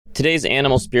Today's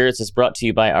Animal Spirits is brought to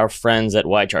you by our friends at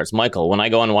YCharts. Michael, when I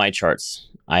go on YCharts,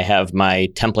 I have my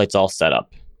templates all set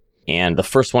up. And the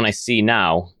first one I see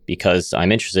now, because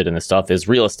I'm interested in this stuff, is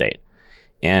real estate.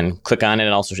 And click on it,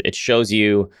 and also it shows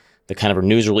you the kind of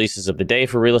news releases of the day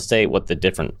for real estate, what the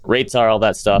different rates are, all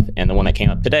that stuff. And the one that came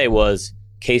up today was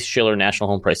Case-Shiller National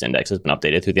Home Price Index has been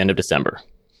updated through the end of December.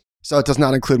 So it does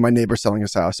not include my neighbor selling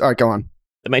his house. All right, go on.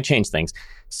 It might change things.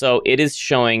 So it is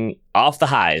showing off the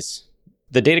highs.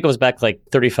 The data goes back like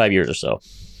 35 years or so.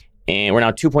 And we're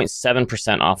now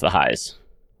 2.7% off the highs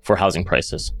for housing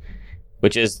prices,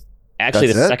 which is actually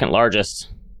the second largest,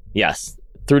 yes,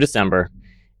 through December.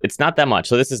 It's not that much.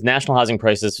 So this is national housing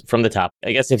prices from the top.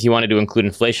 I guess if you wanted to include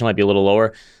inflation, it might be a little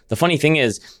lower. The funny thing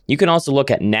is, you can also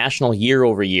look at national year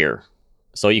over year.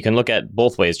 So you can look at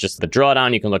both ways, just the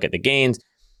drawdown, you can look at the gains.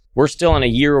 We're still on a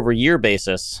year over year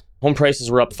basis. Home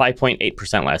prices were up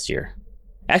 5.8% last year.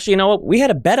 Actually, you know what? We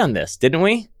had a bet on this, didn't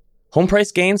we? Home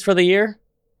price gains for the year?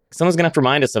 Someone's going to have to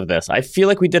remind us of this. I feel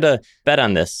like we did a bet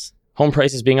on this. Home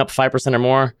prices being up 5% or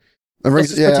more.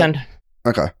 Let's just pretend.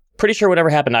 Okay. Pretty sure whatever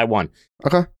happened, I won.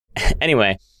 Okay.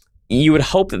 Anyway, you would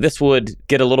hope that this would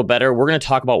get a little better. We're going to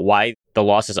talk about why the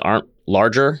losses aren't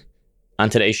larger on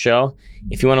today's show.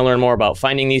 If you want to learn more about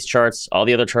finding these charts, all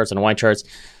the other charts on YCharts,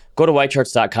 go to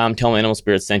ycharts.com, tell them Animal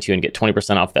Spirits sent you, and get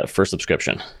 20% off that first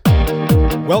subscription.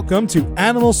 Welcome to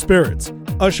Animal Spirits,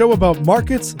 a show about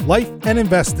markets, life, and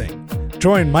investing.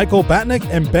 Join Michael Batnick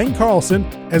and Ben Carlson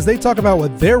as they talk about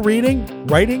what they're reading,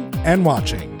 writing, and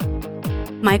watching.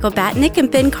 Michael Batnick and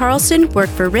Ben Carlson work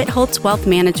for Ritholtz Wealth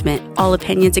Management. All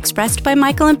opinions expressed by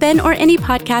Michael and Ben or any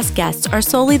podcast guests are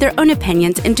solely their own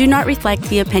opinions and do not reflect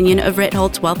the opinion of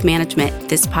Ritholtz Wealth Management.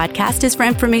 This podcast is for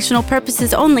informational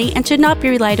purposes only and should not be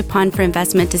relied upon for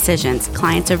investment decisions.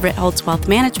 Clients of Ritholtz Wealth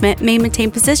Management may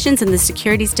maintain positions in the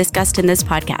securities discussed in this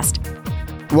podcast.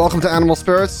 Welcome to Animal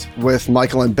Spirits with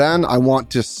Michael and Ben. I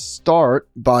want to start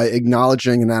by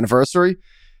acknowledging an anniversary.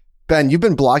 Ben, you've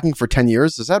been blogging for 10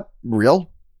 years. Is that real?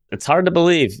 It's hard to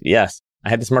believe. Yes. I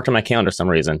had this marked on my calendar for some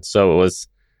reason. So it was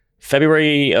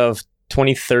February of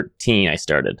 2013 I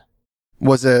started.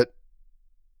 Was it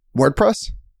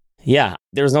WordPress? Yeah.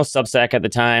 There was no Substack at the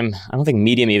time. I don't think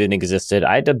Medium even existed.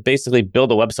 I had to basically build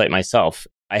a website myself.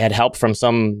 I had help from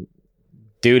some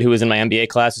dude who was in my MBA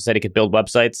class who said he could build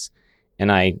websites.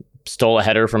 And I stole a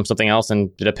header from something else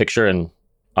and did a picture and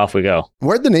off we go.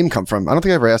 Where'd the name come from? I don't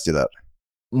think I ever asked you that.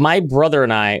 My brother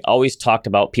and I always talked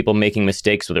about people making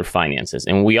mistakes with their finances.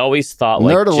 And we always thought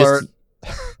like... Nerd alert.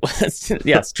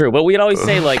 Yeah, it's true. But we'd always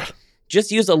say like,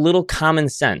 just use a little common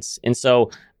sense. And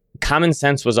so common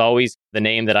sense was always the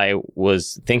name that I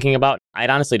was thinking about. I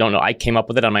honestly don't know. I came up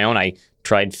with it on my own. I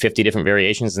tried 50 different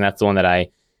variations and that's the one that I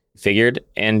figured.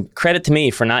 And credit to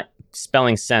me for not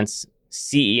spelling sense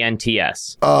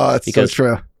CENTS. Oh, that's so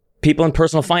true. People in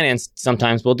personal finance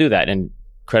sometimes will do that. And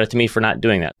credit to me for not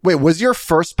doing that. Wait, was your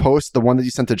first post the one that you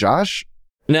sent to Josh?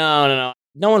 No.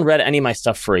 No one read any of my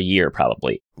stuff for a year,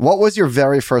 probably. What was your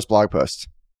very first blog post?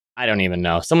 I don't even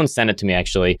know. Someone sent it to me,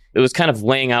 actually. It was kind of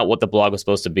laying out what the blog was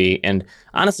supposed to be. And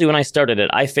honestly, when I started it,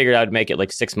 I figured I'd make it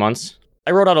like 6 months.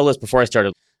 I wrote out a list before I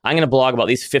started. I'm going to blog about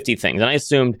these 50 things. And I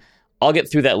assumed I'll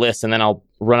get through that list and then I'll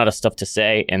run out of stuff to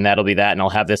say. And that'll be that. And I'll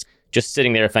have this just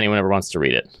sitting there if anyone ever wants to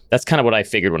read it. That's kind of what I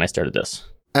figured when I started this.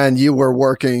 And you were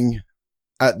working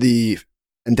at the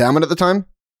endowment at the time?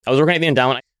 I was working at the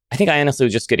endowment. I think I honestly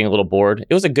was just getting a little bored.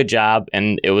 It was a good job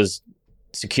and it was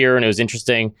secure and it was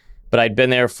interesting, but I'd been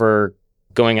there for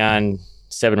going on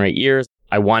 7 or 8 years.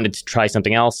 I wanted to try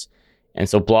something else. And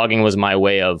so blogging was my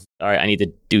way of, all right, I need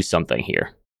to do something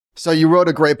here. So you wrote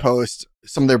a great post,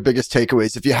 some of their biggest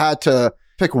takeaways. If you had to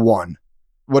pick one,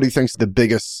 what do you think is the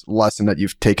biggest lesson that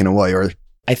you've taken away? Or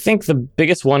I think the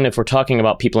biggest one, if we're talking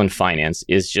about people in finance,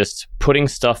 is just putting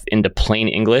stuff into plain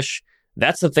English.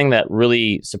 That's the thing that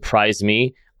really surprised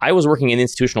me. I was working in the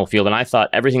institutional field and I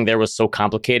thought everything there was so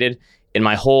complicated. And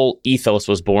my whole ethos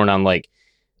was born on like,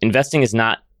 investing is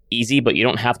not easy, but you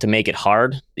don't have to make it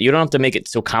hard. You don't have to make it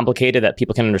so complicated that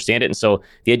people can understand it. And so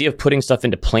the idea of putting stuff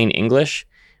into plain English,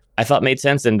 I thought made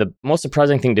sense. And the most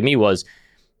surprising thing to me was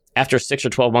after 6 or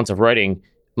 12 months of writing,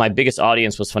 my biggest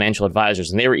audience was financial advisors,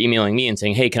 and they were emailing me and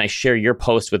saying, hey, can I share your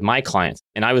post with my clients?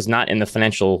 And I was not in the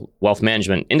financial wealth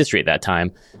management industry at that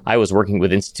time. I was working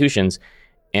with institutions,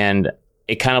 and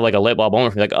it kind of like a light bulb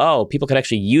moment for me, like, oh, people could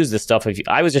actually use this stuff.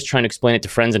 I was just trying to explain it to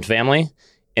friends and family,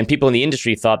 and people in the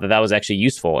industry thought that that was actually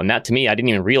useful. And that to me, I didn't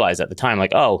even realize at the time,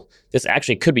 like, oh, this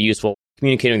actually could be useful.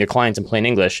 Communicating with your clients in plain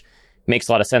English makes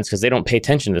a lot of sense because they don't pay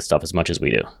attention to this stuff as much as we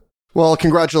do. Well,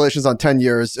 congratulations on 10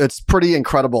 years. It's pretty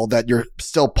incredible that you're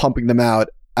still pumping them out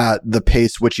at the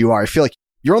pace which you are. I feel like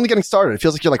you're only getting started. It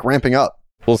feels like you're like ramping up.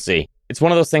 We'll see. It's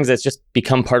one of those things that's just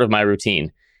become part of my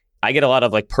routine. I get a lot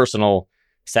of like personal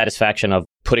satisfaction of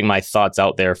putting my thoughts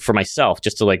out there for myself,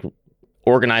 just to like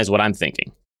organize what I'm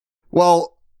thinking.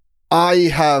 Well, I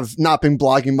have not been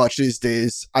blogging much these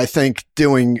days. I think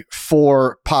doing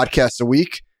 4 podcasts a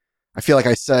week, I feel like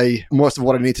I say most of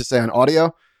what I need to say on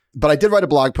audio. But I did write a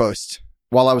blog post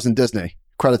while I was in Disney.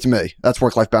 Credit to me. That's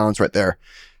work-life balance right there.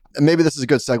 And maybe this is a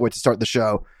good segue to start the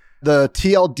show. The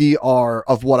TLDR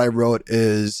of what I wrote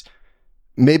is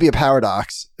maybe a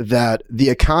paradox that the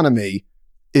economy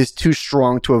is too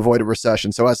strong to avoid a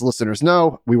recession. So as listeners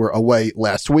know, we were away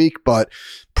last week, but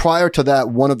prior to that,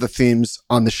 one of the themes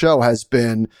on the show has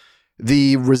been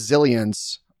the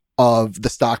resilience of the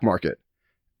stock market.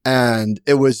 And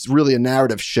it was really a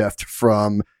narrative shift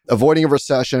from avoiding a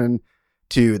recession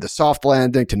to the soft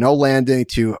landing, to no landing,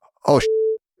 to,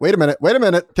 wait a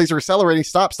minute, things are accelerating,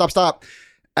 stop.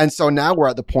 And so now we're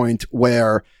at the point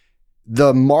where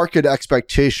the market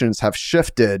expectations have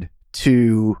shifted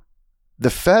to the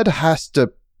Fed has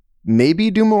to maybe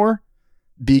do more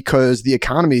because the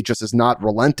economy just is not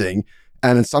relenting.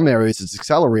 And in some areas, it's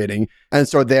accelerating. And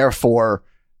so therefore,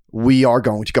 we are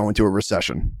going to go into a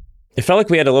recession. It felt like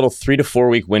we had a little 3 to 4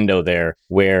 week window there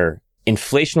where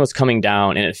inflation was coming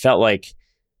down and it felt like,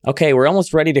 okay, we're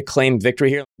almost ready to claim victory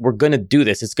here. We're going to do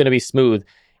this. It's going to be smooth.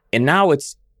 And now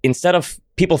it's, instead of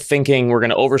people thinking we're going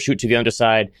to overshoot to the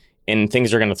underside and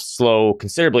things are going to slow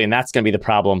considerably and that's going to be the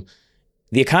problem,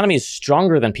 the economy is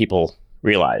stronger than people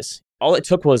realize. All it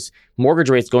took was mortgage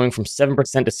rates going from 7%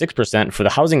 to 6% for the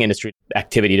housing industry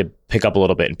activity to pick up a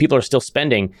little bit. And people are still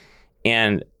spending.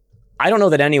 And I don't know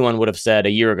that anyone would have said a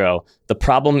year ago, the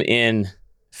problem in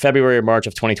February or March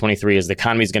of 2023 is the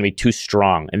economy is going to be too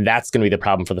strong. And that's going to be the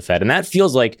problem for the Fed. And that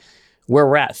feels like where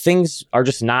we're at. Things are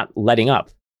just not letting up.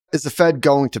 Is the Fed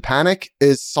going to panic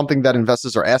is something that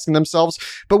investors are asking themselves.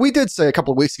 But we did say a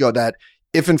couple of weeks ago that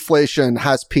if inflation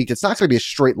has peaked, it's not going to be a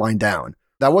straight line down.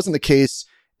 That wasn't the case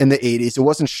in the 80s. It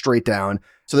wasn't straight down.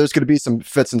 So there's going to be some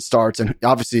fits and starts. And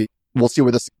obviously, we'll see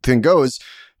where this thing goes.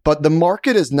 But the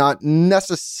market is not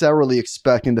necessarily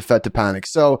expecting the Fed to panic.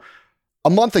 So a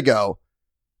month ago,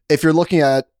 if you're looking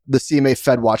at the CMA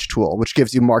Fed Watch tool, which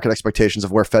gives you market expectations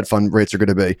of where Fed fund rates are going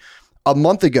to be, a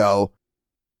month ago,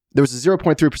 there was a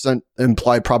 0.3%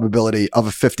 implied probability of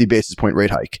a 50 basis point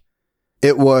rate hike.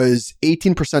 It was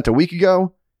 18% a week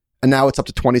ago, and now it's up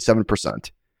to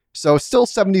 27%. So still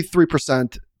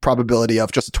 73% probability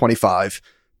of just a 25.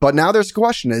 But now there's a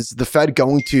question, is the Fed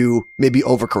going to maybe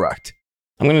overcorrect?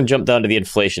 I'm going to jump down to the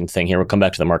inflation thing here. We'll come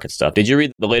back to the market stuff. Did you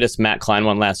read the latest Matt Klein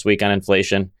one last week on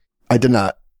inflation? I did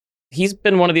not. He's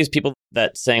been one of these people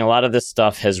that's saying a lot of this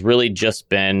stuff has really just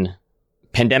been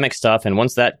pandemic stuff. And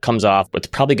once that comes off, it's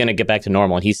probably going to get back to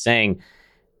normal. And he's saying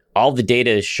all the data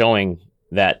is showing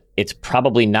that it's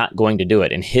probably not going to do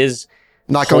it. And his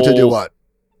going to do what?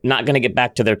 Not going to get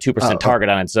back to their 2% target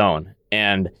on its own.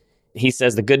 And he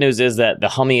says the good news is that the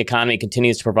humming economy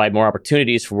continues to provide more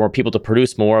opportunities for more people to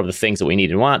produce more of the things that we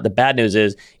need and want. The bad news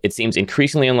is it seems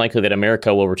increasingly unlikely that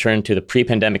America will return to the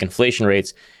pre-pandemic inflation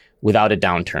rates without a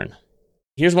downturn.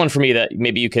 Here's one for me that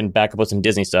maybe you can back up with some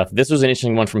Disney stuff. This was an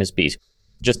interesting one from his piece.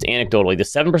 Just anecdotally, the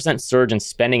 7% surge in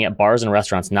spending at bars and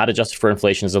restaurants not adjusted for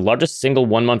inflation is the largest single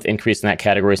 1-month increase in that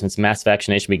category since mass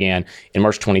vaccination began in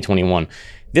March 2021.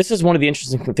 This is one of the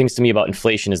interesting things to me about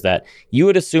inflation is that you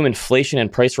would assume inflation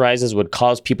and price rises would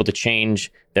cause people to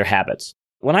change their habits.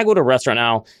 When I go to a restaurant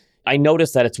now, I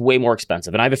notice that it's way more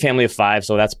expensive. And I have a family of 5,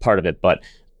 so that's part of it. But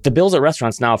the bills at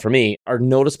restaurants now for me are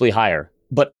noticeably higher.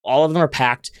 But all of them are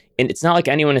packed. And it's not like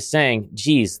anyone is saying,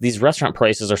 geez, these restaurant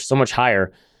prices are so much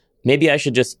higher. Maybe I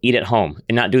should just eat at home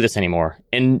and not do this anymore.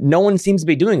 And no one seems to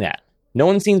be doing that. No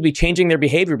one seems to be changing their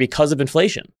behavior because of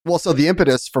inflation. Well, so the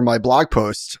impetus for my blog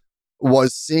post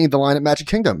was seeing the line at Magic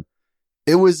Kingdom.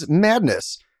 It was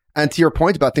madness. And to your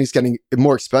point about things getting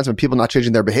more expensive and people not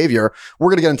changing their behavior, we're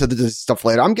going to get into the stuff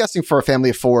later. I'm guessing for a family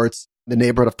of 4, it's the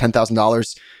neighborhood of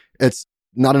 $10,000. It's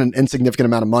not an insignificant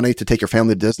amount of money to take your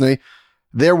family to Disney.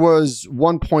 There was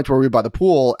one point where we were by the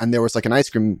pool and there was like an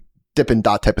ice cream Dippin'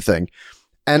 Dot type of thing.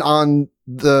 And on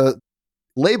the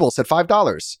label said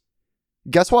 $5.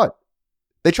 Guess what?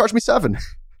 They charged me $7.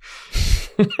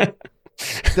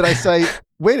 Did I say,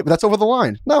 wait, that's over the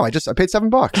line? No, I paid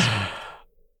 $7.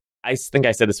 I think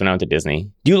I said this when I went to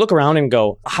Disney. Do you look around and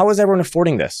go, how is everyone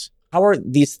affording this? How are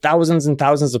these thousands and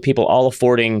thousands of people all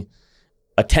affording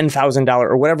a $10,000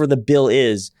 or whatever the bill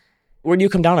is? Where do you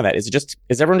come down to that?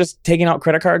 Is everyone just taking out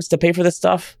credit cards to pay for this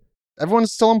stuff?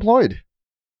 Everyone's still employed.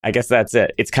 I guess that's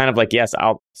it. It's kind of like, yes,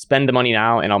 I'll spend the money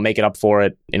now and I'll make it up for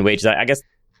it in wages. I guess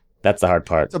that's the hard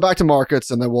part. So back to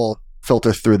markets, and then we'll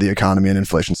filter through the economy and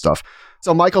inflation stuff.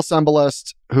 So Michael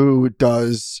Sembalest, who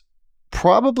does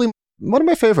probably one of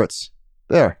my favorites.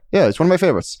 There. Yeah, it's one of my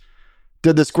favorites.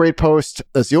 Did this great post,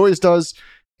 as he always does.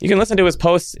 You can listen to his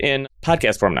posts in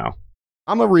podcast form now.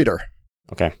 I'm a reader.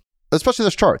 Okay. Especially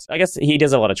this charts. I guess he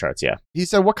does a lot of charts, yeah. He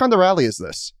said, what kind of rally is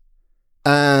this?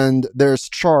 And there's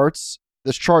charts.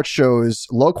 This chart shows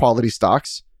low quality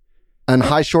stocks and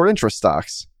high short interest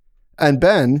stocks. And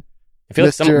Ben, I feel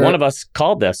like one of us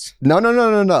called this. No.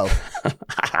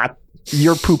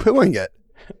 You're poo-pooing it.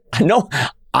 No.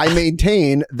 I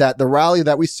maintain that the rally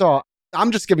that we saw,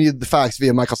 I'm just giving you the facts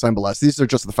via Michael Sembalest. These are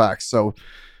just the facts. So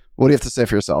what do you have to say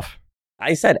for yourself?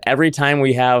 I said every time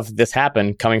we have this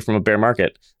happen coming from a bear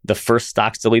market, the first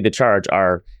stocks to lead the charge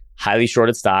are highly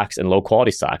shorted stocks and low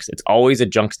quality stocks. It's always a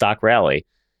junk stock rally.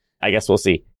 I guess we'll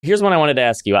see. Here's what I wanted to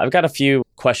ask you. I've got a few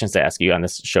questions to ask you on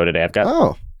this show today. I've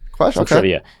got question. Okay.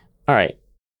 Trivia. All right.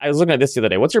 I was looking at this the other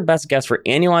day. What's your best guess for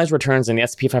annualized returns in the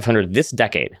S&P 500 this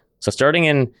decade? So starting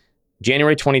in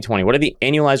January 2020, what are the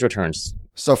annualized returns?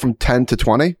 So from 10 to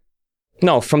 20?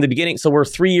 No, from the beginning. So we're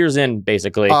 3 years in,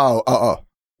 basically. Oh.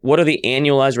 What are the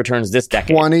annualized returns this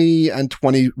decade? 20 and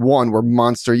 21 were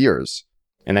monster years.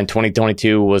 And then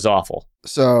 2022 was awful.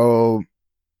 So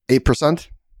 8%?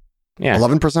 Yeah.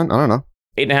 11%? I don't know.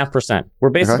 8.5%. We're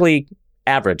basically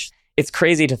average. It's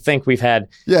crazy to think we've had...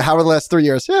 Yeah, how are the last 3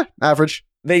 years? Yeah, average.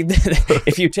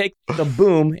 If you take the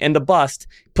boom and the bust,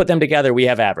 put them together, we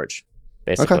have average,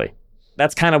 basically. Okay.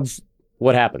 That's kind of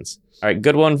what happens. All right,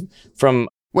 good one from...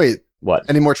 Wait. What?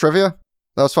 Any more trivia?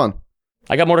 That was fun.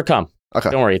 I got more to come. Okay.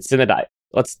 Don't worry, it's in the diet.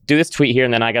 Let's do this tweet here,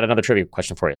 and then I got another trivia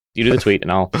question for you. You do the tweet, and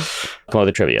I'll come up with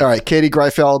the trivia. All right, Katie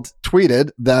Greifeld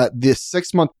tweeted that the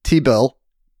 6-month T-bill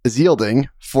is yielding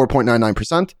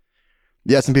 4.99%.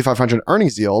 The S&P 500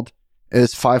 earnings yield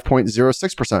is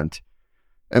 5.06%,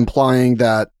 implying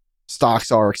that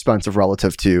stocks are expensive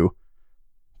relative to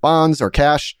bonds or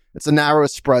cash. It's the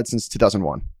narrowest spread since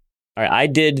 2001. All right, I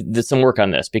did some work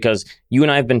on this because you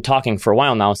and I have been talking for a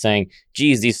while now saying,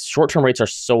 geez, these short-term rates are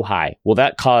so high. Will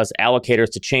that cause allocators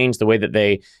to change the way that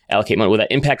they allocate money? Will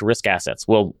that impact risk assets?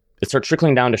 Will it start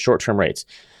trickling down to short-term rates?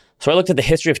 So I looked at the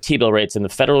history of T-bill rates, and the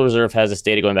Federal Reserve has this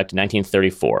data going back to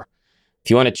 1934. If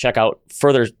you want to check out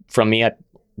further from me, I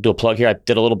do a plug here. I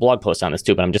did a little blog post on this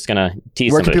too, but I'm just going to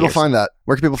tease Where some can of it people find that?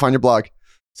 Where can people find your blog?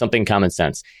 Something common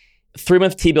sense.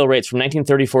 3-month T-bill rates from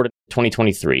 1934 to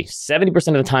 2023. 70%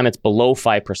 of the time, it's below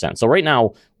 5%. So right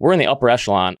now, we're in the upper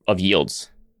echelon of yields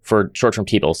for short-term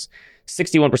T-bills.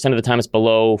 61% of the time, it's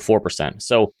below 4%.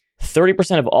 So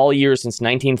 30% of all years since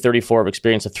 1934 have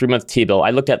experienced a 3-month T-bill.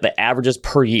 I looked at the averages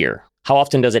per year. How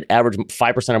often does it average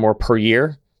 5% or more per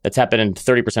year? That's happened in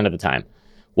 30% of the time.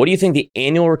 What do you think the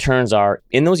annual returns are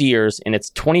in those years? And it's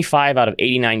 25 out of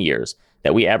 89 years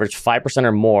that we averaged 5%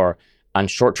 or more on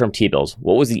short-term T-bills.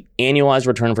 What was the annualized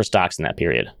return for stocks in that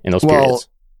period, in those periods?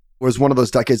 Was one of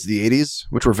those decades the 80s,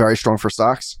 which were very strong for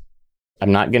stocks? I'm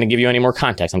not going to give you any more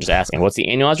context. I'm just asking, what's the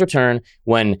annualized return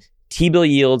when T-bill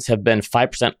yields have been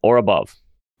 5% or above?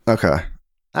 Okay.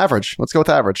 Average. Let's go with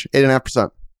average.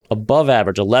 8.5%. Above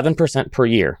average, 11% per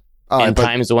year. And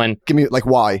times when... Give me,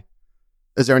 why?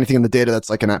 Is there anything in the data that's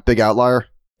like a big outlier?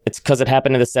 It's because it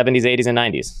happened in the 70s, 80s, and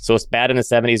 90s. So it's bad in the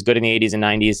 70s, good in the 80s and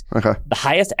 90s. Okay. The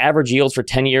highest average yields for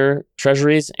 10-year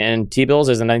treasuries and T-bills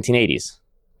is in the 1980s,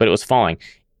 but it was falling.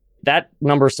 That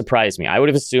number surprised me. I would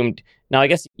have assumed... Now, I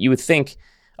guess you would think,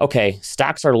 okay,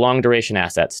 stocks are long-duration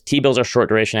assets. T-bills are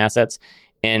short-duration assets.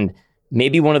 And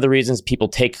maybe one of the reasons people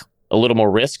take a little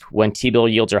more risk when T-bill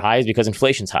yields are high is because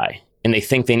inflation's high. And they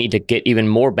think they need to get even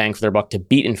more bang for their buck to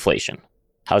beat inflation.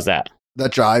 How's that?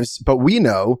 That jives. But we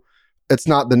know... It's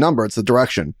not the number, it's the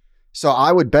direction. So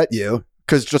I would bet you,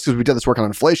 because we did this work on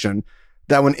inflation,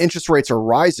 that when interest rates are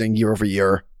rising year over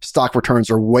year, stock returns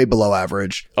are way below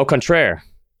average. Au contraire.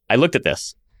 I looked at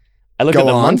this. I looked at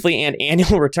the monthly and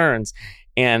annual returns,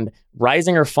 and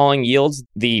rising or falling yields,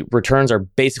 the returns are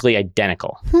basically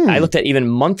identical. I looked at even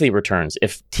monthly returns.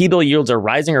 If T-bill yields are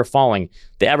rising or falling,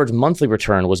 the average monthly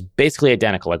return was basically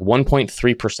identical, like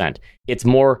 1.3%. It's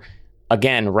more...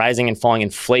 Again, rising and falling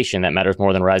inflation that matters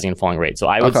more than rising and falling rates. So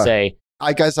I would say...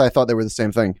 I guess I thought they were the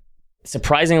same thing.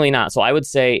 Surprisingly not. So I would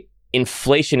say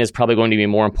inflation is probably going to be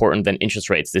more important than interest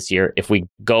rates this year if we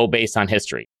go based on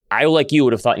history. I, like you,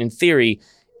 would have thought in theory,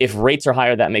 if rates are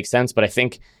higher, that makes sense. But I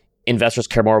think investors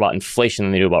care more about inflation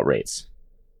than they do about rates,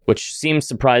 which seems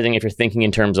surprising if you're thinking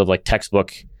in terms of like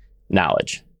textbook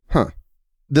knowledge.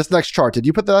 This next chart, did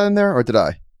you put that in there or did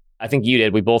I? I think you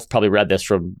did. We both probably read this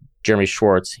from Jeremy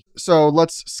Schwartz. So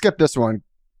let's skip this one.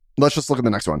 Let's just look at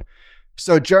the next one.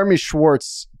 So Jeremy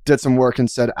Schwartz did some work and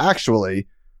said, actually,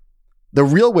 the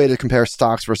real way to compare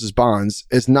stocks versus bonds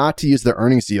is not to use the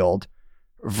earnings yield.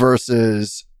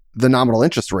 versus the nominal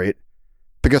interest rate,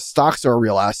 because stocks are a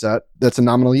real asset that's a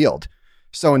nominal yield.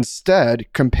 So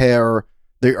instead, compare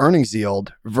the earnings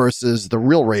yield versus the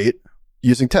real rate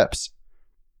using tips.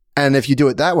 And if you do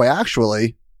it that way,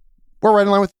 actually, we're right in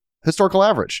line with historical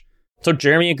average. So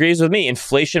Jeremy agrees with me.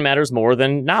 Inflation matters more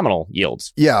than nominal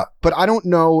yields. Yeah, but I don't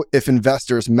know if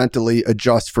investors mentally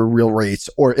adjust for real rates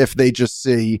or if they just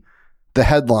see the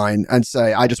headline and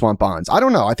say, I just want bonds. I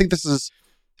don't know. I think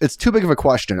it's too big of a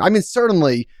question. I mean,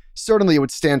 certainly it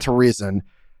would stand to reason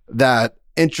that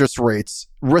interest rates,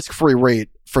 risk-free rate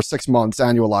for 6 months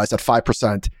annualized at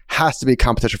 5% has to be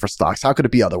competition for stocks. How could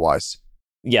it be otherwise?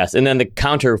 Yes. And then the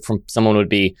counter from someone would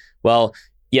be, well,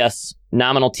 yes,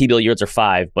 nominal T-bill yields are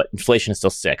 5, but inflation is still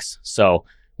 6. So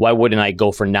why wouldn't I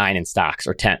go for 9 in stocks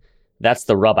or 10? That's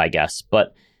the rub, I guess.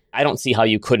 But I don't see how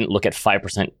you couldn't look at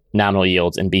 5% nominal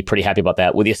yields and be pretty happy about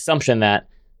that with the assumption that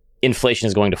inflation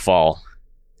is going to fall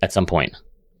at some point.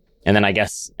 And then I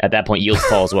guess at that point, yields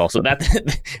fall as well. So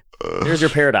there's your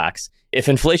paradox. If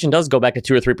inflation does go back to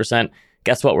 2 or 3%,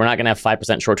 guess what? We're not going to have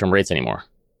 5% short-term rates anymore.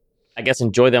 I guess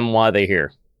enjoy them while they're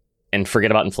here and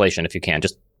forget about inflation if you can.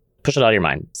 Just push it out of your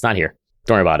mind. It's not here.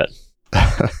 Don't worry about it.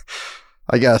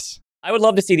 I guess. I would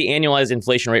love to see the annualized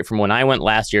inflation rate from when I went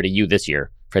last year to you this year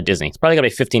for Disney. It's probably going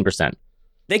to be 15%.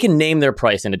 They can name their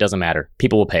price and it doesn't matter.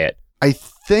 People will pay it. I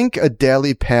think a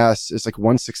daily pass is like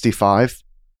 $165.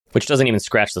 Which doesn't even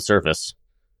scratch the surface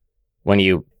when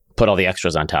you put all the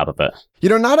extras on top of it. You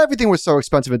know, not everything was so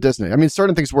expensive at Disney. I mean,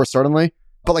 certain things were certainly,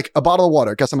 but like a bottle of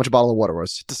water. Guess how much a bottle of water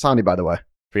was? Dasani, by the way.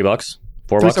 $3? $4?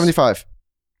 $3.75.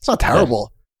 It's not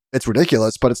terrible. Yeah. It's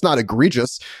ridiculous, but it's not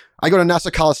egregious. I go to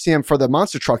Nassau Coliseum for the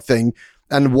monster truck thing,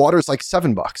 and water's like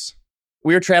 $7.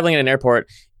 We were traveling at an airport,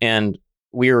 and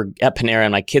we were at Panera,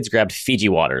 and my kids grabbed Fiji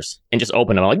waters and just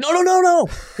opened them. I'm like, no.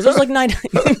 Because it was like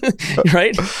 $9,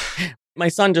 right? My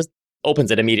son just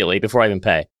opens it immediately before I even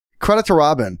pay. Credit to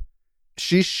Robin.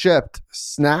 She shipped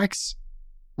snacks,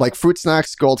 like fruit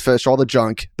snacks, goldfish, all the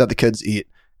junk that the kids eat,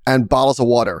 and bottles of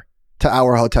water to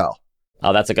our hotel.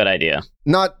 Oh, that's a good idea.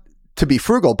 Not to be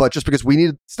frugal, but just because we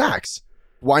needed snacks.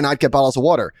 Why not get bottles of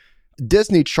water?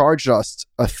 Disney charged us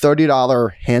a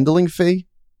 $30 handling fee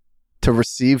to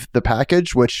receive the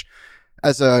package, which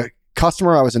as a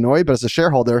customer, I was annoyed, but as a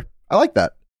shareholder, I like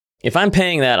that. If I'm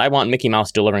paying that, I want Mickey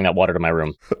Mouse delivering that water to my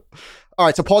room. All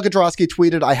right, so Paul Gadrowski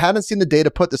tweeted, I hadn't seen the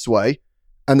data put this way,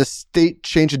 and the state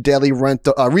change of daily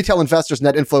retail investors'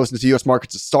 net inflows into U.S.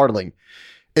 markets is startling.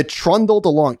 It trundled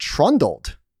along.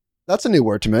 Trundled? That's a new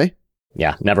word to me.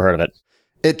 Yeah, never heard of it.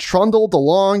 It trundled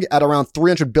along at around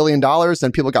 $300 billion,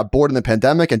 and people got bored in the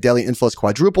pandemic, and daily inflows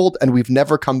quadrupled, and we've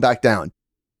never come back down.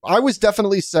 I was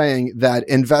definitely saying that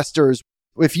investors,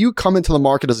 if you come into the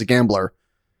market as a gambler,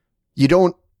 you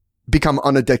don't become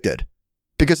unaddicted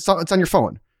because it's on your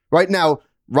phone. Right now,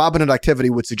 Robinhood activity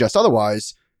would suggest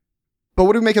otherwise. But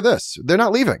what do we make of this? They're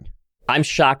not leaving. I'm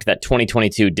shocked that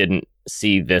 2022 didn't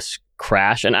see this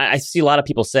crash. And I see a lot of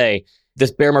people say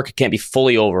this bear market can't be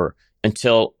fully over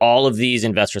until all of these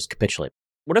investors capitulate.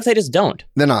 What if they just don't?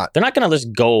 They're not. They're not going to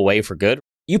just go away for good.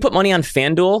 You put money on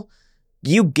FanDuel,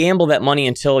 you gamble that money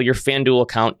until your FanDuel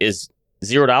account is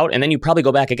zeroed out, and then you probably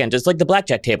go back again, just like the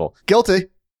blackjack table. Guilty.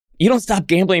 You don't stop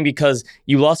gambling because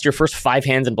you lost your first 5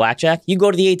 hands in blackjack. You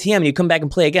go to the ATM and you come back and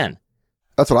play again.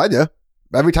 That's what I do.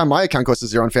 Every time my account goes to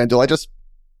zero on FanDuel, I just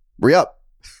re-up.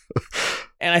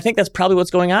 And I think that's probably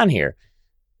what's going on here.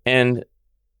 And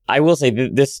I will say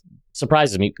this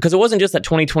surprises me because it wasn't just that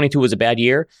 2022 was a bad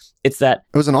year. It's that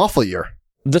it was an awful year.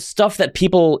 The stuff that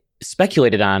people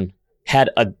speculated on had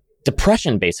a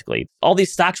depression, basically. All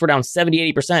these stocks were down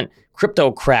 70, 80%.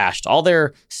 Crypto crashed. All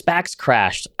their SPACs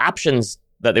crashed. Options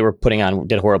that they were putting on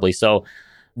did horribly. So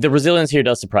the resilience here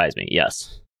does surprise me,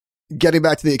 yes. Getting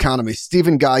back to the economy,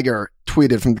 Stephen Geiger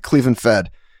tweeted from the Cleveland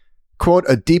Fed, quote,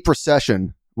 a deep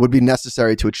recession would be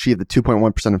necessary to achieve the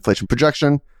 2.1% inflation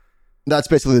projection. That's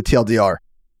basically the TLDR.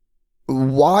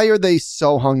 Why are they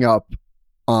so hung up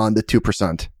on the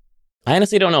 2%? I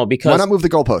honestly don't know, because why not move the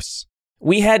goalposts?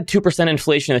 We had 2%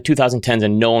 inflation in the 2010s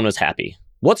and no one was happy.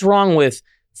 What's wrong with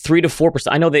 3 to 4%?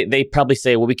 I know they probably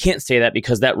say, well, we can't say that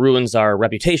because that ruins our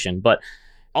reputation. But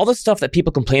all the stuff that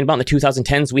people complain about in the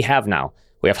 2010s, we have now.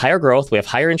 We have higher growth. We have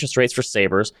higher interest rates for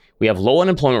savers. We have low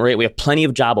unemployment rate. We have plenty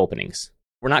of job openings.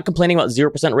 We're not complaining about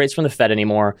 0% rates from the Fed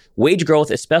anymore. Wage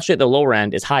growth, especially at the lower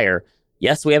end, is higher.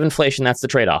 Yes, we have inflation. That's the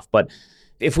trade-off. But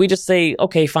if we just say,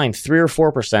 okay, fine, 3 or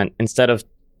 4% instead of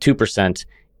 2%,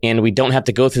 and we don't have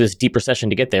to go through this deep recession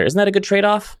to get there, isn't that a good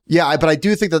trade-off? Yeah, but I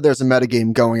do think that there's a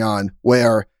metagame going on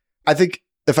where I think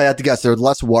If I had to guess, they're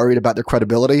less worried about their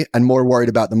credibility and more worried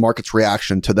about the market's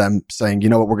reaction to them saying, you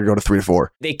know what, we're going to go to 3 to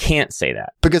 4. They can't say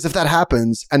that. Because if that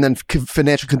happens and then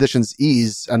financial conditions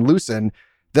ease and loosen,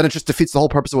 then it just defeats the whole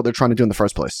purpose of what they're trying to do in the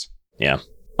first place. Yeah,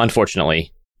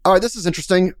 unfortunately. All right, this is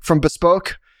interesting. From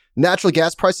Bespoke, natural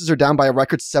gas prices are down by a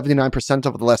record 79%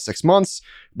 over the last 6 months.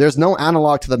 There's no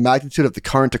analog to the magnitude of the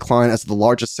current decline, as the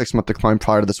largest 6-month decline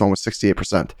prior to this one was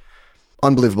 68%.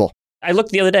 Unbelievable. I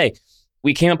looked the other day.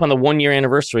 We came up on the 1-year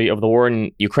anniversary of the war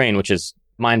in Ukraine, which is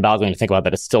mind-boggling to think about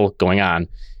that it's still going on.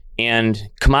 And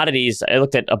commodities, I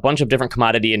looked at a bunch of different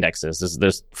commodity indexes.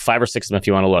 There's 5 or 6 of them if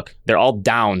you want to look. They're all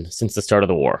down since the start of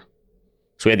the war.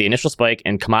 So we had the initial spike,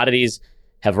 and commodities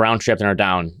have round-tripped and are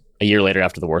down a year later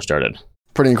after the war started.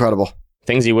 Pretty incredible.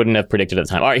 Things you wouldn't have predicted at the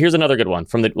time. All right, here's another good one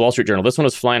from the Wall Street Journal. This one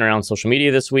was flying around social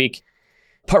media this week.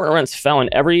 Apartment rents fell in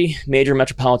every major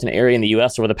metropolitan area in the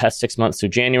U.S. over the past 6 months through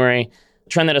January. A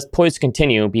trend that is poised to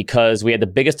continue because we had the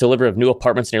biggest delivery of new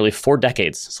apartments in nearly 4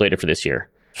 decades slated for this year.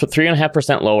 So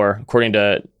 3.5% lower, according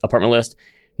to Apartment List.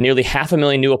 Nearly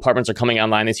 500,000 new apartments are coming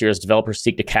online this year as developers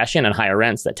seek to cash in on higher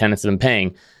rents that tenants have been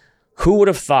paying. Who would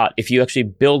have thought if you actually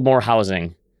build more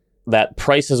housing that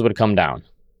prices would come down?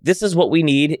 This is what we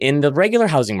need in the regular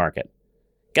housing market.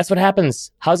 Guess what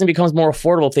happens? Housing becomes more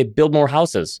affordable if they build more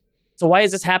houses. So why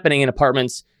is this happening in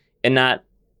apartments and not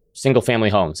single family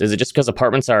homes? Is it just because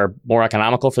apartments are more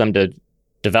economical for them to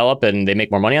develop and they make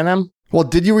more money on them? Well,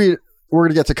 did you read, we're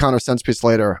going to get to Connor's sense piece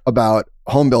later about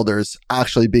home builders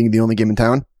actually being the only game in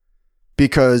town?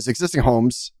 Because existing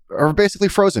homes are basically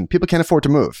frozen. People can't afford to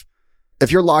move.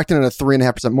 If you're locked in at a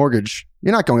 3.5% mortgage,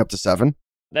 you're not going up to 7.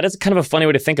 That is kind of a funny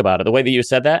way to think about it. The way that you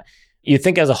said that, you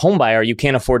think as a home buyer, you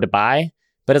can't afford to buy,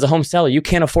 but as a home seller, you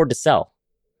can't afford to sell.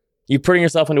 You're putting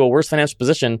yourself into a worse financial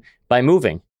position by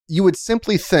moving. You would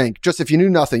simply think, just if you knew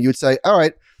nothing, you would say, all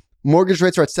right, mortgage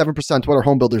rates are at 7%. What are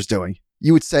home builders doing?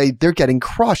 You would say they're getting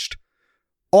crushed.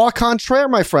 Au contraire,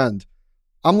 my friend.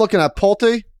 I'm looking at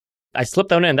Pulte. I slipped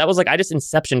that in. That was like, I just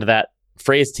inceptioned that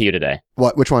phrase to you today.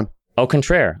 What? Which one? Au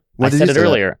contraire. I said it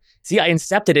earlier. See, I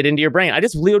incepted it into your brain. I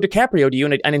just Leo DiCaprio to you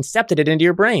and incepted it into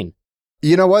your brain.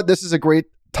 You know what? This is a great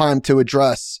time to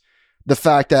address the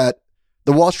fact that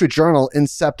the Wall Street Journal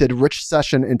incepted Rich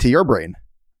Session into your brain.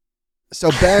 So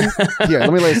Ben, here,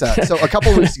 let me lay this out. So a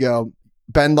couple of weeks ago,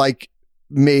 Ben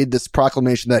made this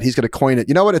proclamation that he's going to coin it.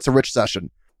 You know what? It's a Rich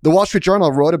Session. The Wall Street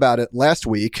Journal wrote about it last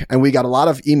week, and we got a lot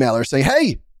of emailers saying,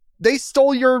 hey, they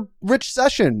stole your Rich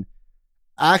Session.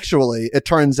 Actually, it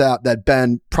turns out that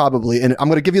Ben probably, and I'm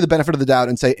going to give you the benefit of the doubt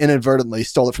and say inadvertently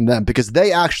stole it from them because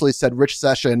they actually said Rich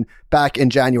Session back in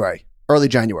January, early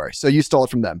January. So you stole it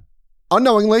from them.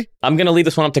 Unknowingly. I'm going to leave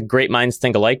this one up to great minds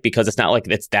think alike because it's not like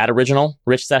it's that original,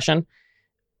 Rich Session.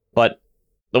 But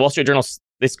the Wall Street Journal,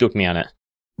 they scooped me on it.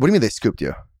 What do you mean they scooped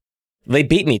you? They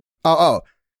beat me. Oh.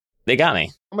 They got me.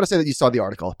 I'm going to say that you saw the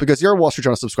article because you're a Wall Street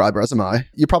Journal subscriber, as am I.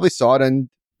 You probably saw it and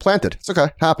planted. It's okay.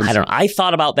 It happens. I don't know. I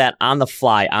thought about that on the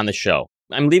fly on the show.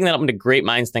 I'm leaving that up to great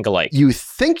minds think alike. You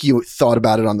think you thought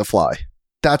about it on the fly.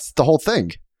 That's the whole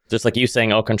thing. Just like you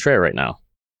saying au contraire right now.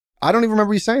 I don't even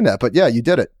remember you saying that, but yeah, you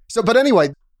did it. So, but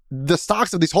anyway, the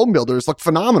stocks of these home builders look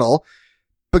phenomenal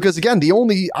because, again, the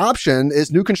only option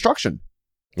is new construction.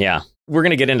 Yeah, we're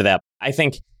going to get into that. I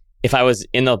think if I was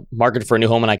in the market for a new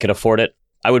home and I could afford it,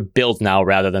 I would build now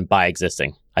rather than buy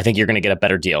existing. I think you're going to get a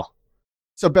better deal.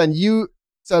 So, Ben, you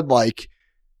said,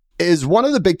 is one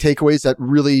of the big takeaways that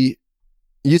really,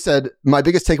 you said, my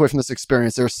biggest takeaway from this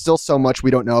experience, there's still so much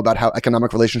we don't know about how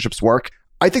economic relationships work.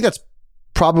 I think that's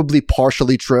probably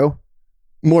partially true,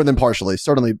 more than partially.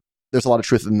 Certainly, there's a lot of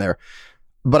truth in there.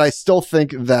 But I still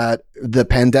think that the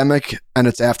pandemic and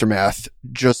its aftermath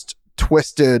just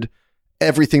twisted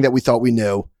everything that we thought we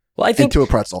knew into a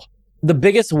pretzel. The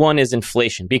biggest one is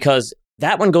inflation, because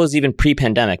that one goes even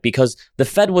pre-pandemic, because the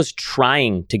Fed was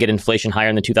trying to get inflation higher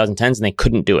in the 2010s and they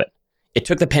couldn't do it. It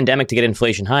took the pandemic to get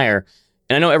inflation higher.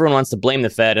 And I know everyone wants to blame the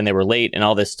Fed and they were late and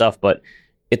all this stuff, but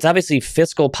it's obviously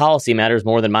fiscal policy matters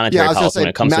more than monetary policy when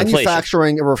it comes to inflation.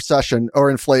 Manufacturing a recession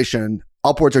or inflation,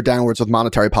 upwards or downwards with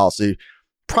monetary policy,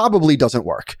 probably doesn't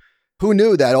work. Who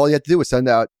knew that all you had to do was send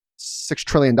out $6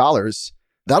 trillion?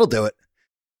 That'll do it.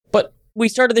 But we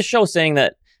started the show saying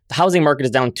that the housing market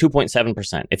is down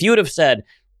 2.7%. If you would have said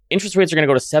interest rates are going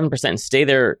to go to 7% and stay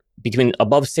there between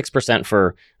above 6%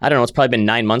 for, I don't know, it's probably been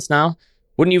 9 months now,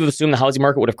 wouldn't you have assumed the housing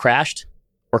market would have crashed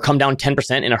or come down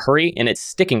 10% in a hurry? And it's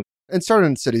sticking. In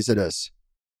certain cities, it is.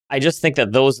 I just think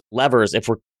that those levers, if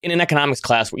we're in an economics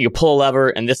class where you pull a lever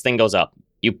and this thing goes up,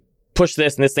 you push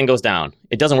this and this thing goes down.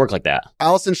 It doesn't work like that.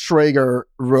 Allison Schrager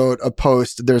wrote a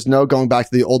post, "There's no going back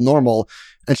to the old normal,"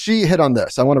 and she hit on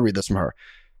this. I want to read this from her.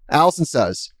 Allison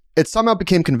says, It somehow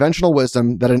became conventional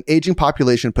wisdom that an aging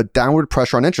population put downward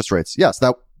pressure on interest rates. Yes,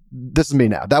 this is me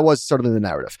now. That was sort of the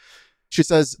narrative. She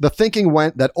says, the thinking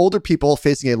went that older people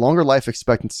facing a longer life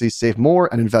expectancy save more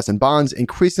and invest in bonds,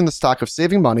 increasing the stock of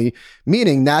saving money,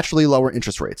 meaning naturally lower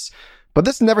interest rates. But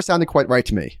this never sounded quite right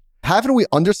to me. Haven't we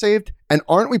undersaved? And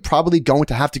aren't we probably going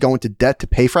to have to go into debt to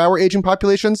pay for our aging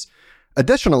populations?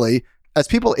 Additionally, as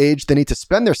people age, they need to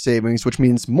spend their savings, which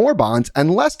means more bonds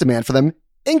and less demand for them,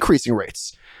 increasing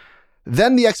rates.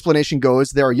 Then the explanation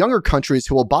goes, there are younger countries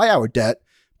who will buy our debt,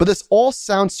 but this all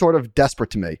sounds sort of desperate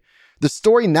to me. The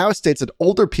story now states that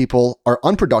older people are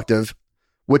unproductive,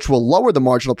 which will lower the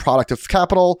marginal product of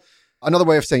capital. Another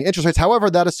way of saying interest rates. However,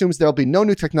 that assumes there'll be no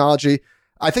new technology.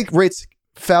 I think rates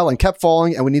fell and kept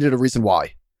falling, and we needed a reason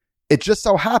why. It just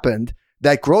so happened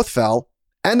that growth fell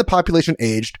and the population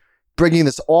aged, bringing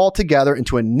this all together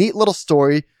into a neat little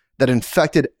story that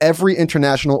infected every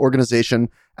international organization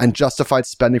and justified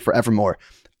spending forevermore.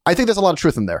 I think there's a lot of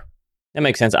truth in there. That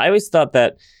makes sense. I always thought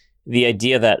that the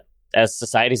idea that as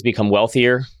societies become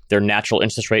wealthier, their natural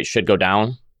interest rate should go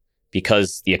down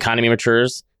because the economy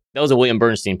matures. That was a William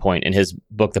Bernstein point in his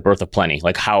book, The Birth of Plenty,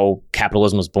 like how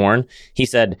capitalism was born. He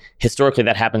said, historically,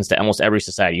 that happens to almost every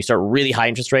society. You start really high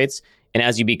interest rates, and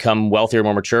as you become wealthier,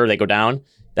 more mature, they go down.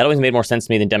 That always made more sense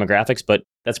to me than demographics, but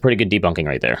that's pretty good debunking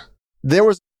right there. There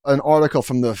was an article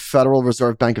from the Federal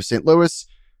Reserve Bank of St. Louis.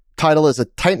 Title is A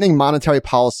Tightening Monetary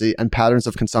Policy and Patterns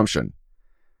of Consumption.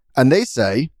 And they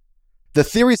say, the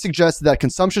theory suggests that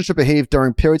consumption should behave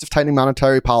during periods of tightening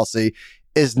monetary policy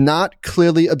is not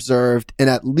clearly observed in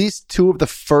at least 2 of the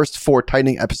first 4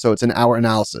 tightening episodes in our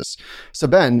analysis. So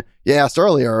Ben, you asked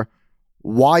earlier,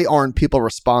 why aren't people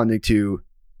responding to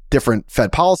different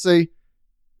Fed policy,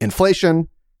 inflation,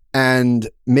 and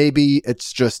maybe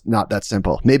it's just not that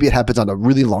simple. Maybe it happens on a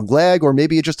really long leg, or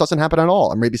maybe it just doesn't happen at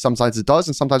all. And maybe sometimes it does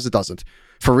and sometimes it doesn't,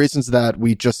 for reasons that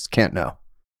we just can't know.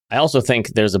 I also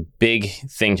think there's a big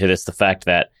thing to this, the fact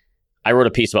that I wrote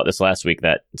a piece about this last week,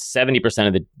 that 70%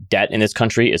 of the debt in this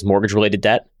country is mortgage-related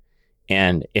debt.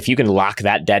 And if you can lock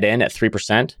that debt in at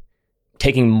 3%,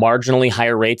 taking marginally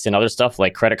higher rates and other stuff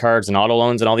like credit cards and auto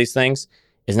loans and all these things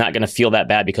is not going to feel that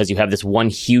bad because you have this one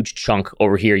huge chunk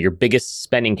over here, your biggest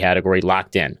spending category,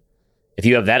 locked in. If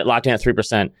you have that locked in at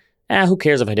 3%, who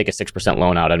cares if I take a 6%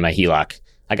 loan out on my HELOC?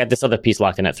 I got this other piece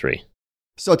locked in at 3%.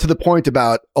 So to the point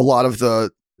about a lot of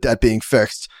the debt being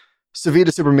fixed, Savita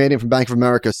Subramanian from Bank of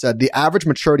America said the average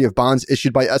maturity of bonds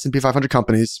issued by S&P 500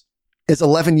 companies is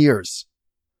 11 years.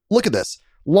 Look at this.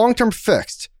 Long-term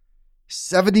fixed,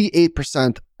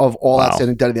 78% of all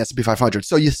outstanding debt in the S&P 500.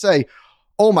 So you say,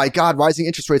 oh my God, rising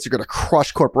interest rates are going to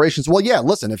crush corporations. Well, yeah,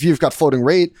 listen, if you've got floating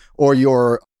rate or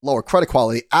your lower credit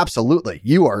quality, absolutely.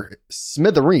 You are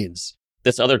smithereens.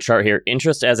 This other chart here,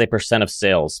 interest as a percent of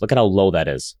sales. Look at how low that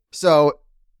is. So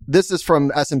this is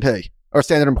from S&P or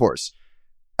Standard & Poor's.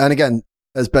 And again,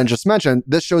 as Ben just mentioned,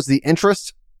 this shows the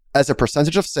interest as a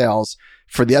percentage of sales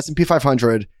for the S&P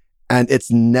 500, and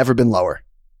it's never been lower.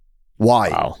 Why?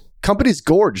 Wow. Companies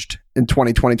gorged in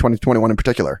 2020, 2021 in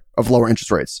particular of lower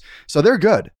interest rates. So they're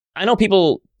good. I know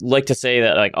people like to say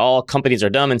that like all companies are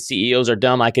dumb and CEOs are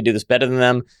dumb. I could do this better than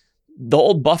them. The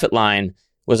old Buffett line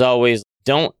was always,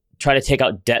 don't try to take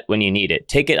out debt when you need it.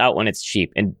 Take it out when it's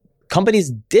cheap. And companies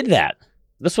did that.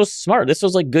 This was smart. This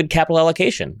was like good capital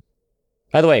allocation.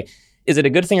 By the way, is it a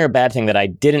good thing or a bad thing that I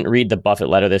didn't read the Buffett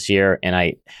letter this year and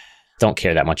I don't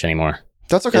care that much anymore?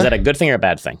 That's okay. Is that a good thing or a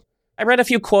bad thing? I read a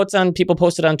few quotes on people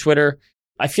posted on Twitter.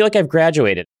 I feel like I've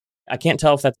graduated. I can't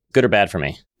tell if that's good or bad for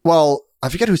me. Well, I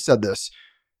forget who said this.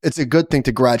 It's a good thing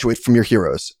to graduate from your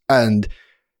heroes. And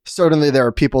certainly there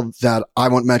are people that I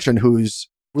won't mention who's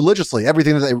religiously,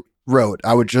 everything that they wrote,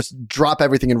 I would just drop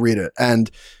everything and read it. And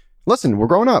listen, we're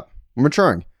growing up. We're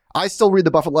maturing. I still read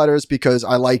the Buffett letters because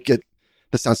I like it.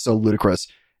 This sounds so ludicrous.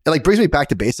 It like brings me back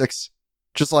to basics.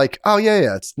 Just like, oh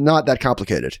yeah, it's not that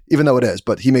complicated, even though it is.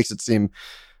 But he makes it seem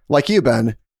like you,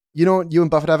 Ben. You know what you and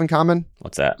Buffett have in common?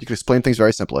 What's that? You can explain things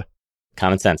very simply.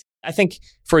 Common sense. I think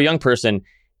for a young person,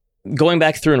 going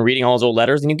back through and reading all those old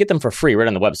letters, and you get them for free right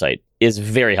on the website, is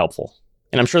very helpful.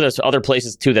 And I'm sure there's other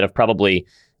places too that have probably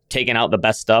taken out the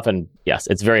best stuff. And yes,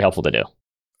 it's very helpful to do.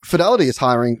 Fidelity is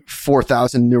hiring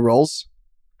 4,000 new roles.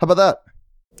 How about that?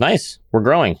 Nice. We're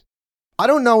growing. I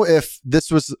don't know if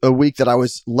this was a week that I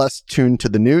was less tuned to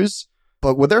the news,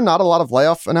 but were there not a lot of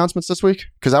layoff announcements this week?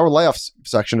 Because our layoffs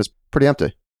section is pretty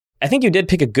empty. I think you did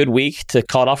pick a good week to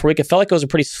call it off for a week. It felt like it was a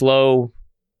pretty slow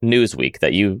news week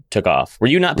that you took off. Were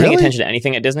you not paying attention to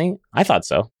anything at Disney? I thought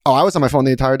so. Oh, I was on my phone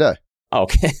the entire day. Oh,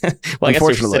 okay. Well, I guess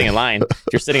you're sitting in line.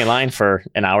 If you're sitting in line for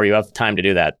an hour, you have time to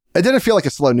do that. It didn't feel like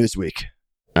a slow news week.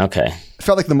 Okay. It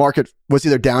felt like the market was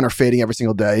either down or fading every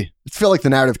single day. It felt like the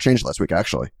narrative changed last week,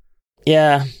 actually.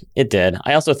 Yeah, it did.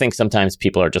 I also think sometimes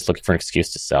people are just looking for an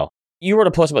excuse to sell. You wrote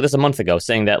a post about this a month ago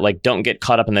saying that, like, don't get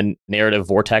caught up in the narrative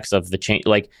vortex of the change.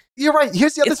 Like, you're right.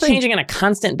 Here's the other thing. It's changing on a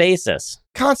constant basis.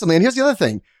 Constantly. And here's the other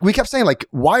thing. We kept saying, like,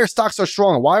 why are stocks so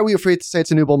strong? Why are we afraid to say it's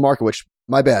a new bull market? Which,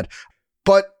 my bad.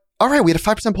 But, all right, we had a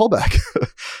 5% pullback.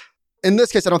 In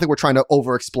this case, I don't think we're trying to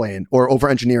over-explain or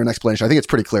over-engineer an explanation. I think it's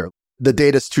pretty clear. The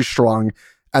data's too strong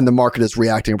and the market is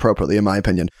reacting appropriately, in my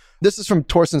opinion. This is from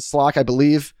Torsten Slok, I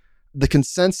believe. The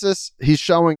consensus, he's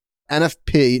showing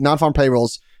NFP, non-farm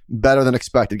payrolls, better than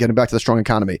expected, getting back to the strong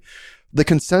economy. The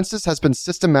consensus has been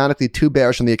systematically too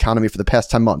bearish on the economy for the past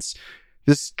 10 months.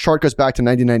 This chart goes back to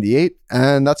 1998,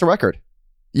 and that's a record.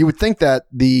 You would think that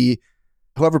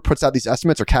whoever puts out these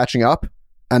estimates are catching up,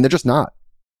 and they're just not.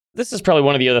 This is probably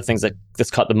one of the other things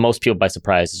that's caught the most people by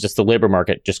surprise, is just the labor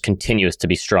market just continues to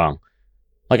be strong.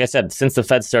 Like I said, since the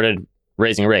Fed started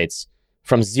raising rates,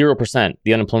 from 0%,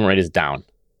 the unemployment rate is down.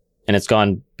 And it's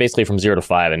gone basically from 0 to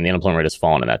 5, and the unemployment rate has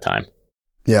fallen in that time.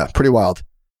 Yeah, pretty wild.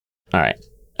 All right.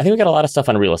 I think we got a lot of stuff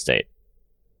on real estate.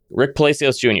 Rick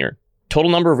Palacios Jr.,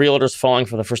 total number of realtors falling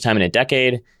for the first time in a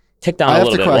decade. Tick down a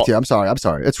little bit. I have to correct you. I'm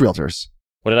sorry. It's realtors.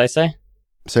 What did I say?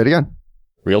 Say it again.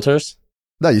 Realtors?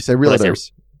 No, you say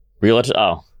realtors. Realtors?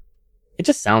 Oh. It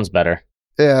just sounds better.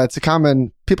 Yeah, it's a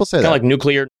common... People say that. Kind of like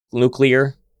nuclear.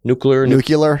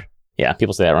 Yeah,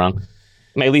 people say that wrong.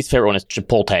 My least favorite one is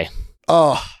Chipotle.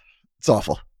 Oh, it's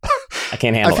awful. I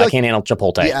can't handle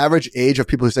Chipotle. The average age of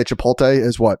people who say Chipotle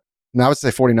is what? Now I would say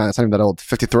 49. It's not even that old.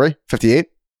 53? 58?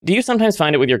 Do you sometimes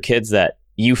find it with your kids that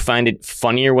you find it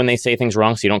funnier when they say things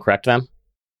wrong so you don't correct them?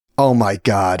 Oh my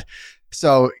God.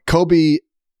 So Kobe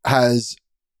has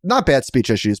not bad speech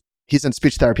issues. He's in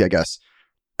speech therapy, I guess.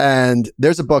 And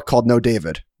there's a book called No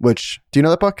David, which, do you know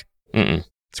that book? Mm-mm.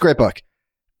 It's a great book.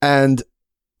 And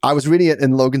I was reading it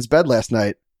in Logan's bed last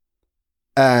night.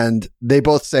 And they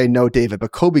both say no David,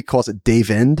 but Kobe calls it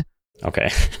David. Okay.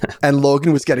 And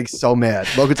Logan was getting so mad.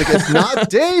 Logan's like, it's not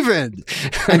David.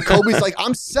 And Kobe's like,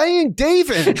 I'm saying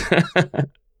David.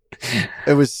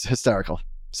 It was hysterical.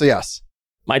 So yes.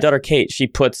 My daughter Kate, she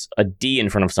puts a D in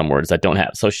front of some words that don't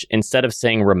have. So instead of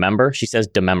saying remember, she says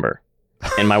demember.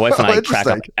 And my wife and I crack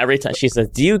up every time. She says,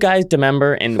 do you guys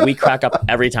demember? And we crack up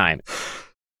every time.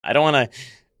 I don't want to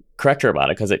correct her about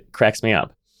it because it cracks me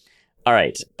up. All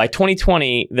right. By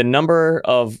 2020, the number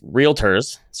of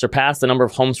realtors surpassed the number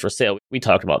of homes for sale. We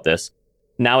talked about this.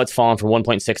 Now it's fallen from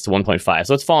 1.6 to 1.5.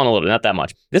 So it's fallen a little bit, not that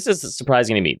much. This is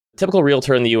surprising to me. A typical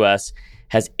realtor in the U.S.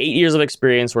 has 8 years of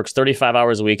experience, works 35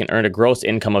 hours a week, and earned a gross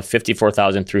income of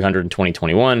 $54,300 in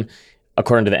 2021,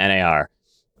 according to the NAR.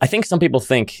 I think some people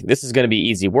think this is going to be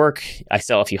easy work. I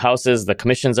sell a few houses. The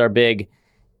commissions are big.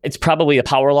 It's probably a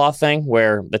power law thing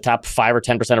where the top 5 or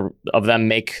 10% of them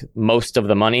make most of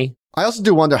the money. I also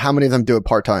do wonder how many of them do it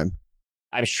part-time.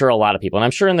 I'm sure a lot of people, and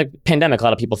I'm sure in the pandemic, a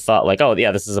lot of people thought like, oh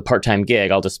yeah, this is a part-time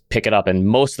gig. I'll just pick it up. And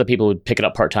most of the people who pick it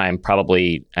up part-time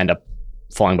probably end up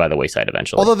falling by the wayside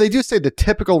eventually. Although they do say the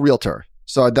typical realtor,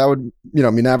 so that would,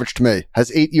 mean average to me, has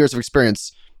 8 years of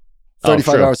experience,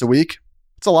 35 hours a week.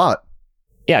 It's a lot.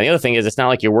 Yeah, the other thing is it's not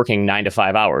like you're working 9 to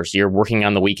 5 hours. You're working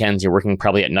on the weekends. You're working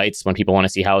probably at nights when people want to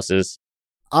see houses.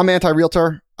 I'm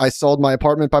anti-realtor. I sold my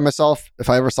apartment by myself. If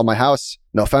I ever sell my house,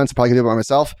 no offense, I'm probably going to do it by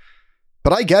myself.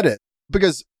 But I get it.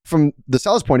 Because from the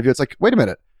seller's point of view, it's like, wait a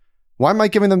minute. Why am I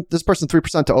giving this person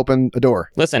 3% to open a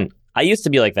door? Listen, I used to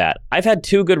be like that. I've had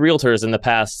 2 good realtors in the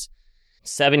past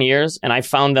 7 years, and I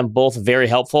found them both very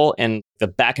helpful. And the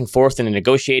back and forth and the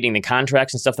negotiating the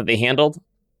contracts and stuff that they handled,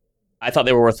 I thought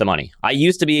they were worth the money. I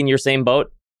used to be in your same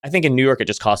boat. I think in New York, it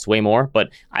just costs way more. But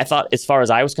I thought, as far as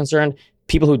I was concerned,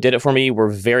 people who did it for me were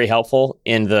very helpful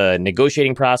in the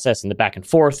negotiating process and the back and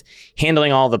forth,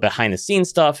 handling all the behind the scenes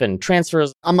stuff and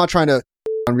transfers. I'm not trying to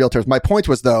on realtors. My point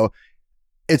was, though,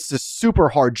 it's a super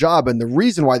hard job. And the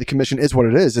reason why the commission is what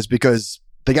it is because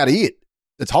they got to eat.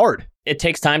 It's hard. It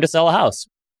takes time to sell a house.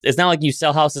 It's not like you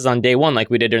sell houses on day one like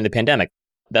we did during the pandemic.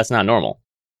 That's not normal.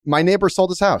 My neighbor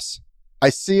sold his house. I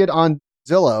see it on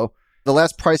Zillow. The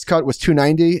last price cut was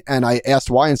 $290, and I asked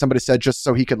why, and somebody said just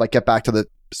so he could get back to the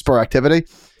spur activity. It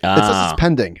says it's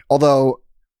pending. Although,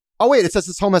 it says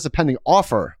this home has a pending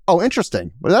offer. Oh,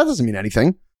 interesting. Well, that doesn't mean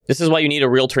anything. This is why you need a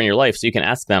realtor in your life, so you can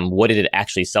ask them, what did it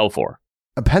actually sell for?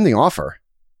 A pending offer?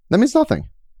 That means nothing.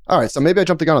 All right, so maybe I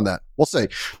jumped the gun on that. We'll see.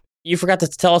 You forgot to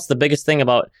tell us the biggest thing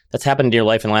that's happened to your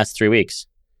life in the last 3 weeks.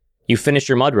 You finished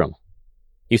your mudroom.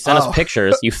 You sent us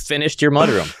pictures. You finished your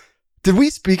mudroom. Did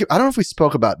we speak? I don't know if we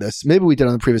spoke about this. Maybe we did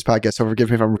on the previous podcast, so forgive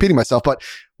me if I'm repeating myself. But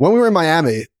when we were in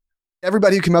Miami,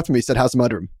 everybody who came up to me said, how's the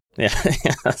mudroom? Yeah.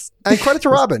 Yes. And credit to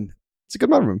Robin. It's a good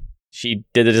mudroom. She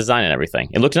did the design and everything.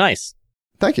 It looked nice.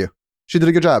 Thank you. She did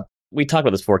a good job. We talked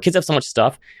about this before. Kids have so much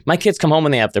stuff. My kids come home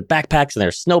and they have their backpacks and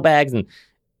their snow bags, and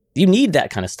you need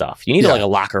that kind of stuff. You need like a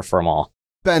locker for them all.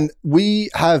 Ben, we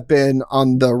have been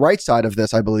on the right side of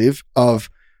this, I believe, of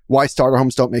why starter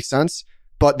homes don't make sense.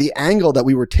 But the angle that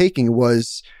we were taking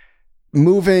was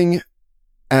moving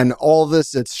and all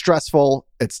this. It's stressful.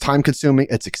 It's time consuming.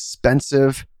 It's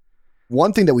expensive.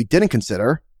 One thing that we didn't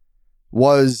consider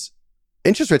was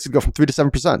interest rates could go from 3 to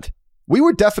 7%. We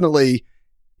were definitely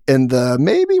in the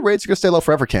maybe rates are going to stay low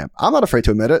forever camp. I'm not afraid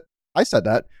to admit it. I said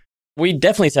that. We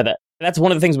definitely said that. That's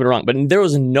one of the things we were wrong. But there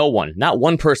was not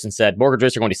one person said mortgage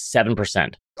rates are going to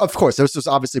 7%. Of course, this was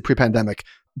obviously pre-pandemic.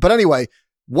 But anyway,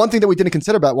 one thing that we didn't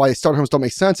consider about why starter homes don't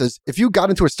make sense is if you got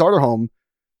into a starter home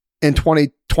in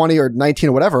 2020 or 19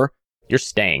 or whatever, you're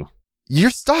staying. You're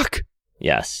stuck.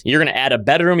 Yes. You're going to add a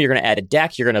bedroom. You're going to add a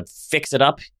deck. You're going to fix it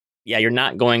up. Yeah, you're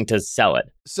not going to sell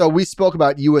it. So we spoke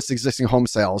about U.S. existing home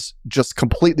sales just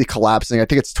completely collapsing. I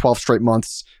think it's 12 straight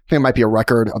months. I think it might be a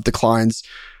record of declines.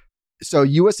 So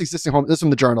U.S. existing home, this is from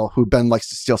the Journal, who Ben likes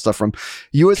to steal stuff from.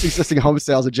 U.S. existing home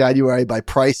sales in January by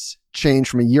price change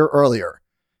from a year earlier.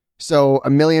 So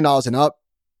 $1 million and up,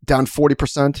 down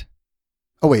 40%.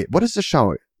 Oh, wait, what is this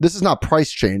showing? This is not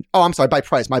price change. Oh, I'm sorry, by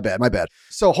price. My bad.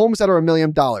 So homes that are $1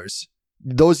 million,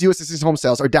 those U.S. existing home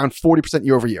sales are down 40%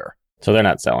 year over year. So they're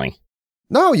not selling.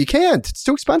 No, you can't. It's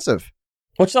too expensive.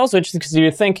 Which is also interesting because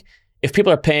you think if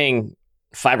people are paying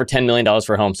 $5 or $10 million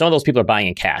for a home, some of those people are buying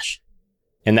in cash.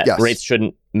 And that rates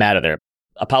shouldn't matter there.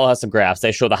 Apollo has some graphs.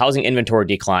 They show the housing inventory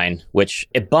decline, which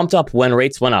it bumped up when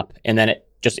rates went up, and then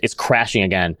it's crashing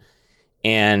again.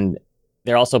 And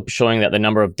they're also showing that the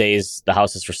number of days the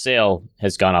house is for sale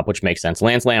has gone up, which makes sense.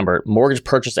 Lance Lambert, Mortgage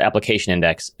Purchase Application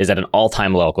Index, is at an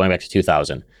all-time low going back to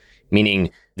 2000,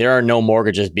 meaning there are no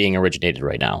mortgages being originated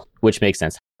right now, which makes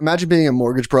sense. Imagine being a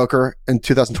mortgage broker in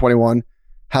 2021,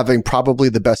 having probably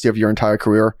the best year of your entire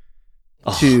career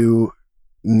to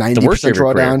 90%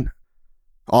 drawdown.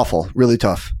 Awful. Really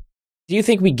tough. Do you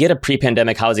think we get a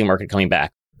pre-pandemic housing market coming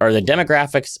back? Are the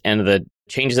demographics and the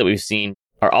changes that we've seen,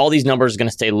 are all these numbers going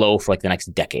to stay low for like the next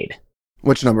decade?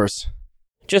 Which numbers?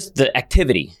 Just the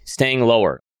activity staying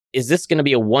lower. Is this going to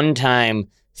be a one-time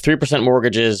 3%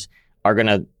 mortgages are going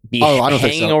to be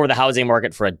hanging over the housing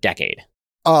market for a decade?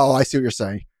 Oh, I see what you're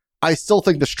saying. I still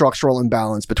think the structural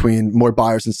imbalance between more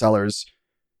buyers and sellers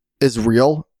is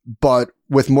real, but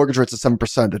with mortgage rates at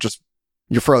 7%,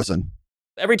 you're frozen.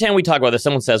 Every time we talk about this,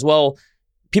 someone says, well,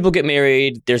 people get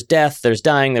married, there's death, there's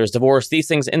dying, there's divorce, these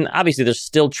things. And obviously there's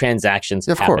still transactions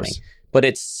happening. Course. But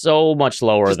it's so much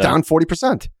lower than... down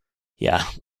 40%. Yeah.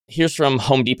 Here's from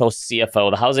Home Depot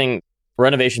CFO. The housing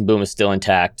renovation boom is still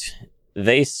intact.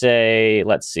 They say,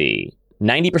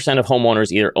 90% of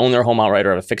homeowners either own their home outright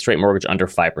or have a fixed rate mortgage under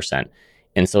 5%.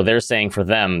 And so they're saying for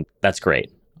them, that's great.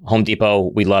 Home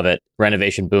Depot, we love it.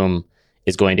 Renovation boom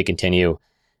is going to continue,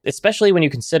 especially when you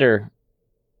consider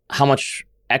how much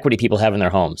equity people have in their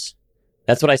homes.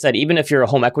 That's what I said. Even if your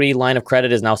home equity line of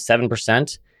credit is now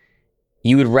 7%,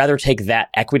 you would rather take that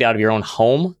equity out of your own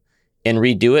home and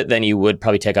redo it than you would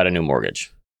probably take out a new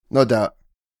mortgage. No doubt.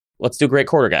 Let's do Great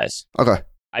Quarter, guys. Okay.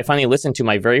 I finally listened to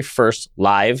my very first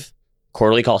live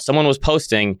quarterly call. Someone was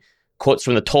posting quotes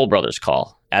from the Toll Brothers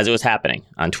call as it was happening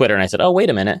on Twitter. And I said, oh, wait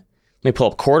a minute. Let me pull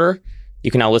up Quarter. You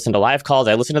can now listen to live calls.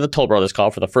 I listened to the Toll Brothers call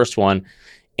for the first one.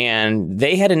 And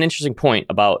they had an interesting point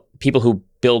about people who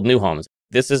build new homes.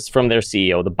 This is from their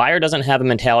CEO. The buyer doesn't have a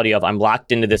mentality of, I'm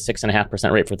locked into this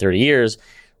 6.5% rate for 30 years.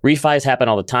 Refis happen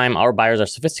all the time. Our buyers are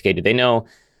sophisticated. They know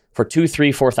for $2,000,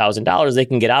 $3,000, $4,000, they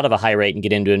can get out of a high rate and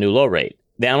get into a new low rate.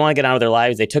 They don't want to get out of their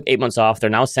lives. They took 8 months off. They're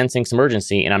now sensing some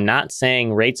urgency. And I'm not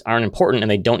saying rates aren't important and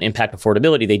they don't impact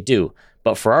affordability. They do.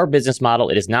 But for our business model,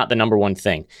 it is not the number one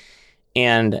thing.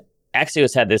 And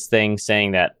Axios had this thing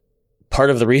saying that part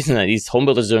of the reason that these home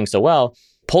builders are doing so well,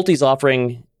 Pulte's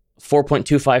offering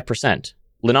 4.25%.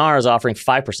 Lennar is offering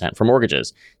 5% for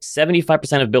mortgages.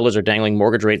 75% of builders are dangling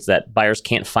mortgage rates that buyers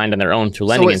can't find on their own through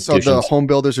lending institutions. So the home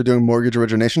builders are doing mortgage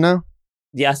origination now?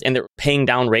 Yes, and they're paying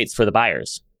down rates for the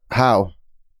buyers. How?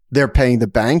 They're paying the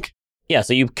bank? Yeah,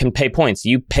 so you can pay points.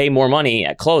 You pay more money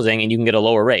at closing and you can get a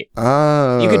lower rate.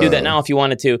 You could do that now if you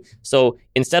wanted to. So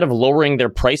instead of lowering their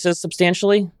prices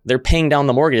substantially, they're paying down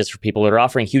the mortgages for people that are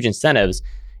offering huge incentives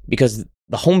because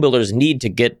the home builders need to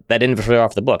get that inventory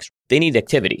off the books. They need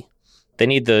activity. They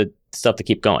need the stuff to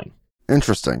keep going.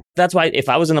 Interesting. That's why if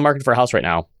I was in the market for a house right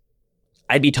now,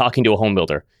 I'd be talking to a home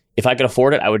builder. If I could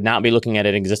afford it, I would not be looking at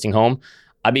an existing home.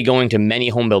 I'd be going to many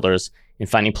home builders and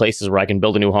finding places where I can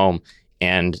build a new home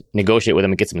and negotiate with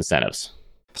them and get some incentives.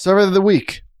 Survey of the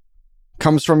week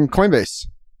comes from Coinbase.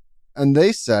 And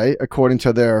they say, according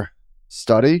to their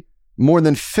study, more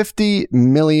than 50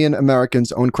 million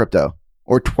Americans own crypto,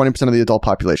 or 20% of the adult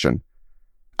population.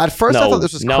 At first, I thought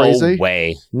this was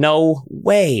crazy. No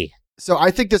way. So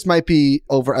I think this might be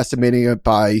overestimating it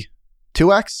by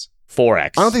 2x?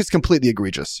 4x. I don't think it's completely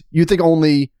egregious. You think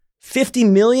only... 50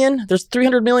 million? There's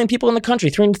 300 million people in the country,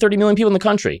 330 million people in the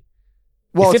country.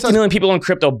 Well, if 50 million people own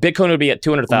crypto, Bitcoin would be at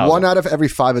 200,000. 1 out of every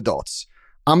 5 adults.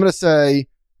 I'm going to say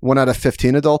 1 out of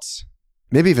 15 adults.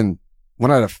 Maybe even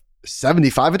 1 out of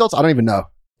 75 adults. I don't even know.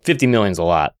 50 million is a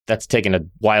lot. That's taking a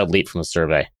wild leap from the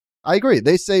survey. I agree.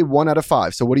 They say 1 out of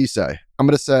 5. So what do you say? I'm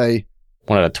going to say...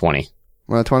 1 out of 20.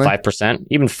 1 out of 20? 5%?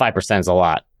 Even 5% is a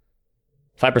lot.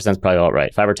 5% is probably all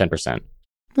right. 5 or 10%.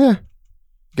 Yeah.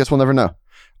 Guess we'll never know.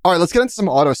 All right, let's get into some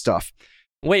auto stuff.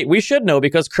 Wait, we should know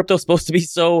because crypto's supposed to be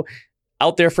so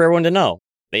out there for everyone to know.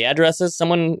 The addresses,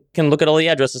 someone can look at all the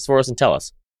addresses for us and tell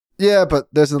us. Yeah, but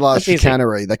there's a lot of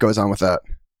chicanery that goes on with that.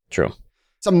 True.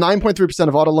 Some 9.3%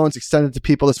 of auto loans extended to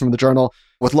people, this is from the Journal,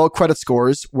 with low credit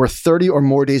scores were 30 or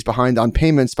more days behind on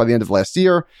payments by the end of last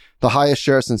year, the highest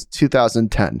share since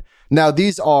 2010. Now,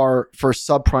 these are for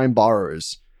subprime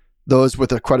borrowers, those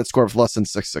with a credit score of less than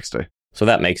 660. So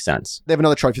that makes sense. They have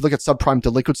another chart. If you look at subprime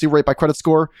delinquency rate by credit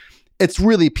score, it's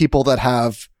really people that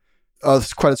have a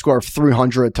credit score of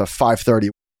 300 to 530.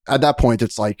 At that point,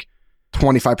 it's like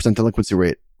 25% delinquency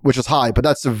rate, which is high, but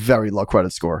that's a very low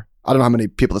credit score. I don't know how many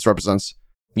people this represents.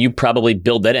 You probably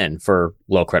build that in for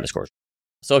low credit scores.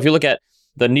 So if you look at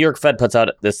the New York Fed puts out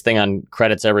this thing on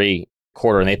credits every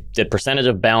quarter, and they did percentage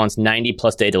of balance 90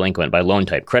 plus day delinquent by loan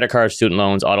type, credit cards, student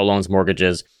loans, auto loans,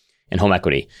 mortgages, and home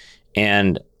equity.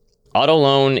 And auto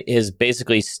loan is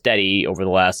basically steady over the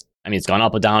last, it's gone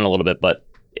up and down a little bit, but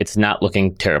it's not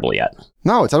looking terrible yet.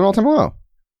 No, it's at an all-time low.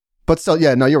 But still,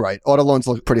 yeah, no, you're right. Auto loans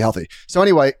look pretty healthy. So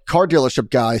anyway, car dealership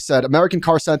guy said, American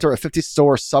Car Center, a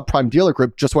 50-store subprime dealer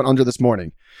group, just went under this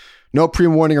morning. No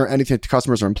pre-warning or anything to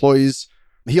customers or employees.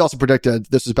 He also predicted,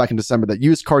 this was back in December, that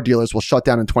used car dealers will shut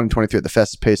down in 2023 at the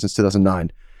fastest pace since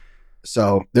 2009.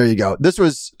 So there you go. This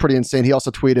was pretty insane. He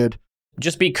also tweeted...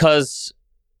 Just because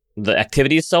the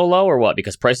activity is so low or what?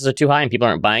 Because prices are too high and people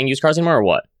aren't buying used cars anymore or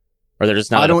what? Or they're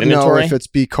just not enough inventory? I don't know if it's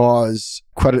because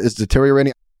credit is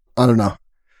deteriorating. I don't know.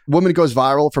 Woman goes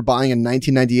viral for buying a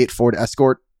 1998 Ford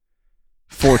Escort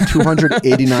for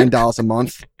 $289 a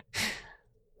month.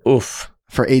 Oof.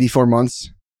 For 84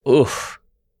 months. Oof.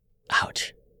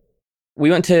 Ouch. We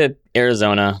went to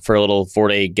Arizona for a little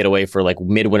 4-day getaway for like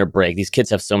midwinter break. These kids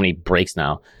have so many breaks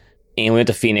now. And we went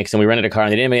to Phoenix and we rented a car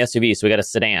and they didn't have an SUV, so we got a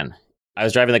sedan. I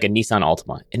was driving like a Nissan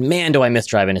Altima. And man, do I miss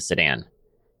driving a sedan.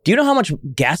 Do you know how much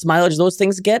gas mileage those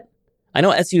things get? I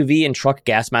know SUV and truck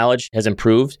gas mileage has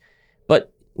improved,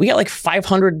 but we got like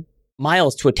 500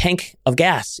 miles to a tank of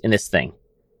gas in this thing.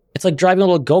 It's like driving a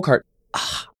little go-kart.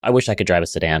 I wish I could drive a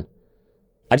sedan.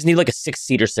 I just need like a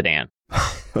 6-seater sedan.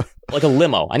 Like a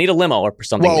limo. I need a limo or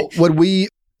something. Well, when we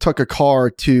took a car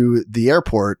to the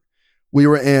airport, we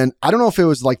were in, I don't know if it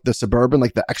was like the Suburban,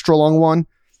 like the extra long one,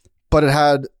 but it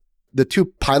had the 2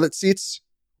 pilot seats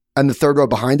and the 3rd row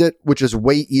behind it, which is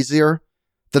way easier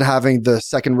than having the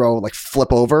 2nd row like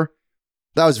flip over.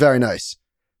 That was very nice.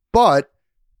 But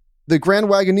the Grand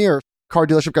Wagoneer car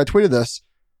dealership guy tweeted this,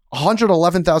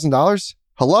 $111,000?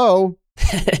 Hello?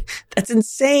 That's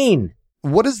insane.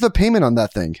 What is the payment on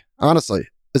that thing? Honestly,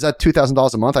 is that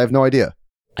 $2,000 a month? I have no idea.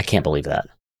 I can't believe that.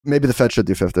 Maybe the Fed should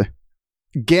do 50.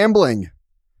 Gambling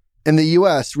in the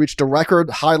U.S. reached a record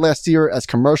high last year as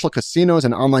commercial casinos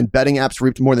and online betting apps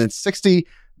reaped more than $60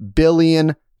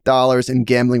 billion in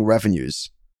gambling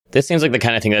revenues. This seems like the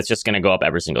kind of thing that's just going to go up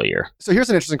every single year. So here's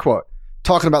an interesting quote,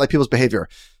 talking about like people's behavior.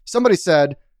 Somebody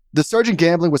said, the surge in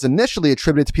gambling was initially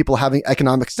attributed to people having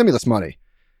economic stimulus money.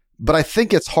 But I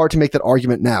think it's hard to make that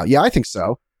argument now. Yeah, I think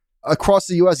so. Across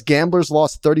the U.S., gamblers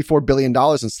lost $34 billion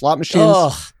in slot machines.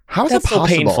 Ugh, how is that possible?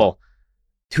 So painful.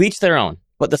 To each their own.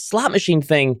 But the slot machine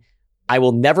thing, I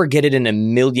will never get it in a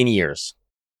million years.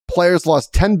 Players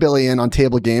lost $10 billion on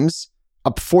table games,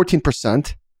 up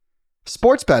 14%.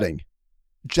 Sports betting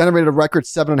generated a record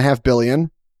 $7.5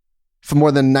 billion for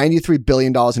more than $93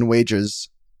 billion in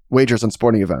wagers on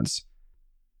sporting events.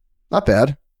 Not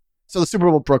bad. So the Super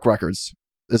Bowl broke records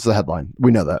is the headline.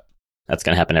 We know that. That's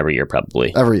going to happen every year,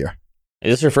 probably. Every year.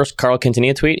 Is this your first Carl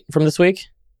Quintanilla tweet from this week?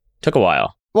 Took a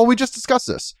while. Well, we just discussed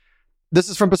this. This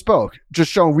is from Bespoke,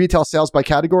 just showing retail sales by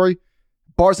category.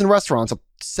 Bars and restaurants up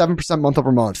 7% month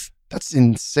over month. That's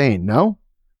insane, no?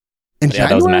 Yeah,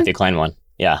 that was the Matthew Klein one.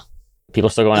 Yeah. People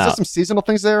are still going out. There's some seasonal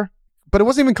things there, but it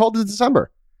wasn't even cold in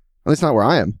December. At least not where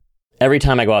I am. Every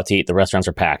time I go out to eat, the restaurants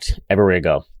are packed. Everywhere you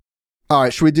go. All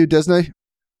right, should we do Disney?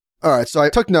 All right, so I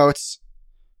took notes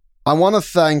I want to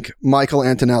thank Michael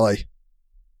Antonelli,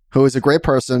 who is a great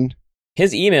person.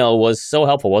 His email was so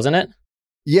helpful, wasn't it?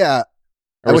 Yeah.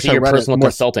 Or was he your personal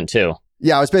consultant too?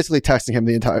 Yeah, I was basically texting him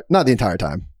not the entire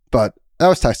time, but I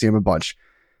was texting him a bunch.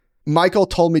 Michael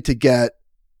told me to get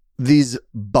these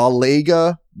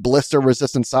Balega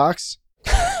blister-resistant socks.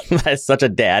 That's such a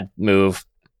dad move.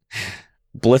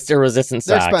 Blister-resistant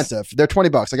socks. They're expensive. They're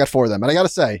 $20. I got 4 of them. And I got to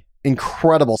say,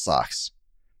 incredible socks.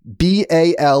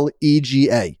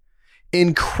 Balega.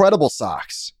 Incredible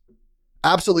socks.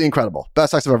 Absolutely incredible.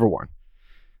 Best socks I've ever worn.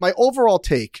 My overall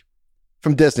take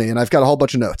from Disney, and I've got a whole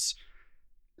bunch of notes,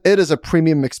 it is a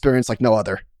premium experience like no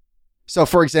other. So,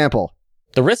 for example,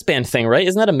 the wristband thing, right?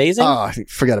 Isn't that amazing? Oh,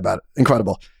 forget about it.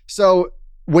 Incredible. So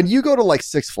when you go to like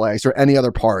Six Flags or any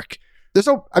other park,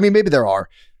 maybe there are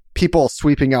people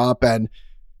sweeping up and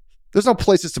there's no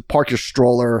places to park your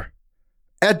stroller.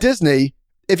 At Disney,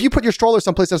 if you put your stroller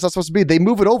someplace that's not supposed to be, they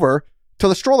move it over to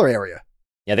the stroller area.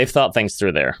 Yeah, they've thought things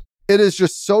through there. It is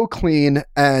just so clean,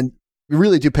 and you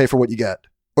really do pay for what you get.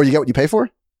 Or you get what you pay for?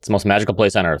 It's the most magical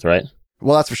place on earth, right?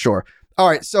 Well, that's for sure. All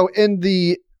right, so in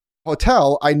the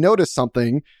hotel, I noticed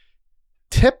something.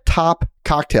 Tip Top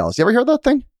Cocktails. You ever heard of that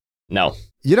thing? No.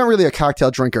 You're not really a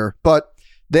cocktail drinker, but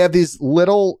they have these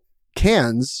little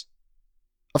cans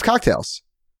of cocktails.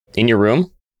 In your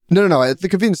room? No, at the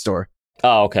convenience store.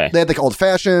 Oh, okay. They had like old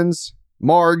fashions,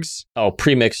 margs. Oh,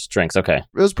 pre-mixed drinks. Okay. It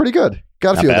was pretty good.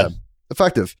 Got a Not few bad. of them.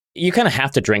 Effective. You kind of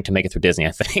have to drink to make it through Disney,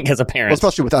 I think, as a parent. Well,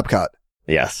 especially with Epcot.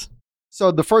 Yes.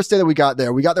 So the first day that we got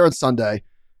there on Sunday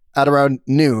at around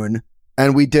noon,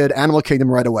 and we did Animal Kingdom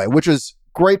right away, which is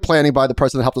great planning by the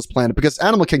person that helped us plan it, because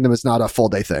Animal Kingdom is not a full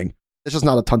day thing. There's just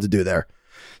not a ton to do there.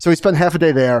 So we spent half a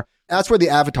day there. That's where the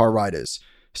Avatar ride is.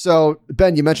 So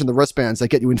Ben, you mentioned the wristbands that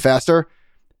get you in faster.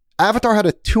 Avatar had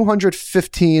a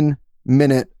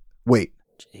 215-minute wait.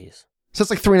 Jeez. So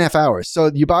it's like 3.5 hours.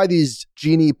 So you buy these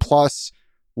Genie Plus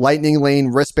Lightning Lane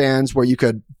wristbands where you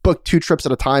could book 2 trips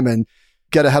at a time and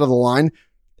get ahead of the line.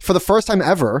 For the first time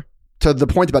ever, to the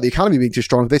point about the economy being too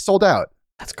strong, they sold out.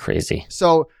 That's crazy.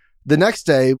 So the next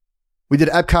day, we did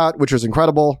Epcot, which was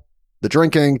incredible. The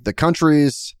drinking, the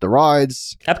countries, the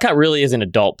rides. Epcot really is an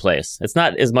adult place. It's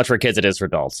not as much for kids as it is for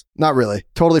adults. Not really.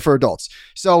 Totally for adults.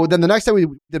 So then the next day, we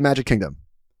did Magic Kingdom.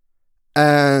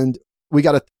 And we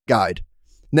got a guide.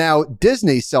 Now,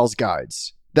 Disney sells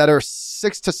guides that are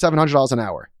 $600 to $700 an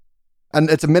hour. And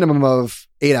it's a minimum of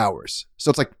 8 hours. So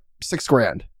it's like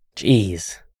 $6,000.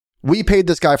 Jeez. We paid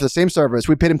this guy for the same service.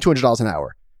 We paid him $200 an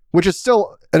hour, which is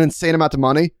still an insane amount of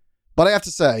money. But I have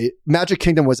to say, Magic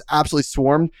Kingdom was absolutely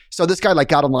swarmed. So this guy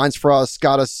got on lines for us,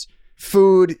 got us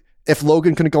food. If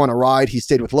Logan couldn't go on a ride, he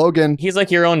stayed with Logan. He's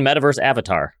like your own metaverse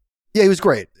avatar. Yeah, he was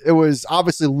great. It was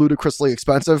obviously ludicrously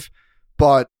expensive,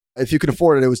 but if you could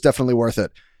afford it, it was definitely worth it.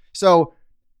 So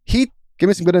he gave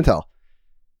me some good intel.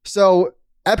 So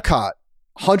Epcot,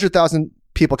 100,000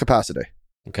 people capacity.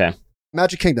 Okay.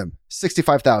 Magic Kingdom,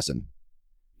 65,000.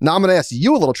 Now I'm going to ask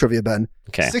you a little trivia, Ben.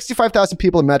 Okay. 65,000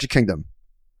 people in Magic Kingdom.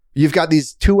 You've got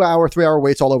these 2-hour, 3-hour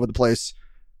waits all over the place.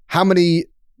 How many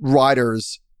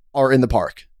riders are in the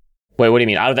park? Wait, what do you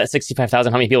mean? Out of that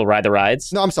 65,000, how many people ride the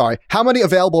rides? No, I'm sorry. How many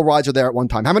available rides are there at one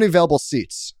time? How many available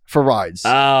seats for rides?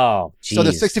 Oh, geez. So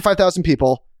there's 65,000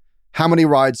 people. How many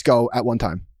rides go at one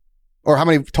time? Or how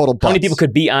many total butts? How many people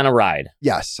could be on a ride?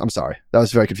 Yes, I'm sorry. That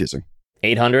was very confusing.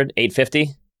 800?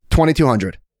 850?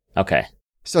 2,200. Okay.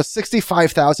 So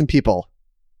 65,000 people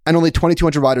and only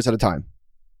 2,200 riders at a time.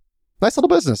 Nice little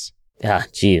business. Yeah,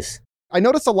 geez. I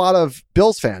noticed a lot of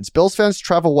Bills fans. Bills fans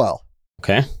travel well.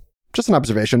 Okay. Just an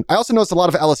observation. I also noticed a lot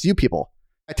of LSU people.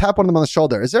 I tap one of them on the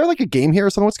shoulder. Is there like a game here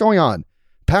or something? What's going on?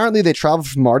 Apparently they travel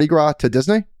from Mardi Gras to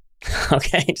Disney.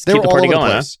 Okay. Just They keep were the all party over going,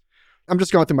 the huh? place. I'm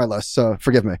just going through my list, so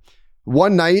forgive me.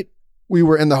 One night we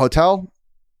were in the hotel,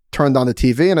 turned on the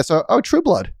TV, and I saw, True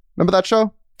Blood. Remember that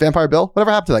show? Vampire Bill?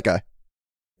 Whatever happened to that guy?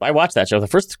 I watched that show. The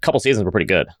first couple seasons were pretty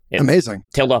good. It Amazing.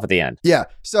 tailed off at the end. Yeah.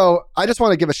 So I just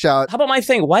want to give a shout. How about my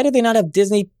thing? Why did they not have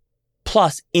Disney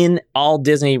Plus in all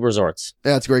Disney resorts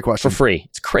Yeah, that's a great for question. free?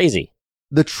 It's crazy.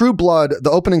 The True Blood,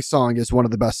 the opening song is one of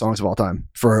the best songs of all time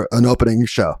for an opening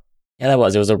show. Yeah, that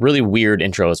was. It was a really weird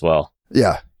intro as well.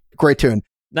 Yeah. Great tune.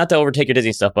 Not to overtake your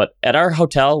Disney stuff, but at our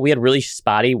hotel, we had really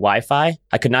spotty Wi-Fi.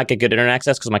 I could not get good internet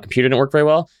access because my computer didn't work very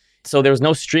well. So there was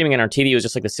no streaming on our TV. It was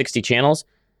just like the 60 channels.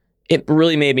 It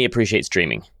really made me appreciate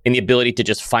streaming and the ability to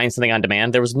just find something on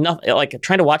demand. There was nothing like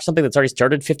trying to watch something that's already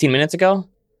started 15 minutes ago.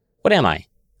 What am I?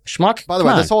 Schmuck? By the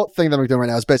way, this whole thing that we're doing right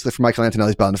now is basically for Michael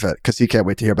Antonelli's benefit because he can't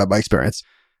wait to hear about my experience.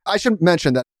 I should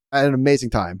mention that I had an amazing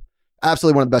time.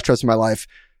 Absolutely one of the best trips of my life.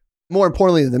 More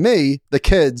importantly than me, the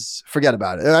kids, forget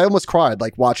about it. I almost cried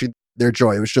watching their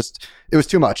joy. It was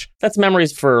too much. That's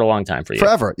memories for a long time for you.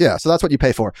 Forever. Yeah. So that's what you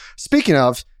pay for. Speaking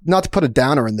of, not to put a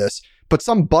downer in this, but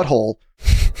some butthole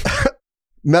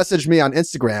messaged me on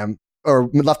Instagram or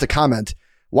left a comment.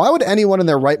 Why would anyone in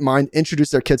their right mind introduce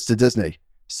their kids to Disney?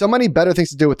 So many better things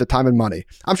to do with the time and money.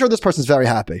 I'm sure this person's very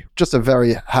happy. Just a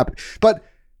very happy. But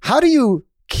how do you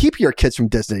keep your kids from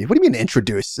Disney? What do you mean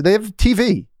introduce? They have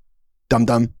TV.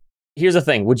 Dum-dum. Here's the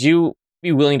thing. Would you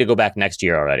be willing to go back next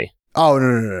year already? Oh,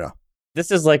 no.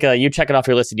 This is like you check it off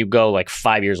your list and you go like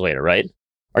 5 years later, right?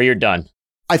 Or you're done.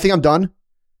 I think I'm done.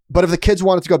 But if the kids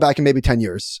wanted to go back in maybe 10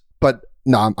 years. But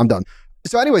no, I'm done.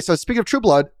 So anyway, so speaking of True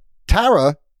Blood,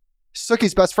 Tara,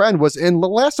 Sookie's best friend, was in The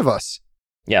Last of Us.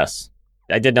 Yes,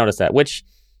 I did notice that, which,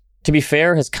 to be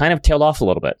fair, has kind of tailed off a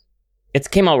little bit. It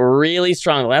came out really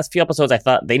strong. The last few episodes, I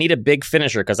thought they need a big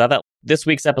finisher because I thought this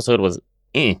week's episode was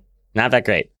not that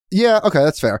great. Yeah, okay,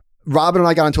 that's fair. Robin and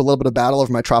I got into a little bit of battle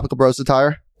over my Tropical Bros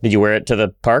attire. Did you wear it to the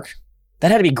park?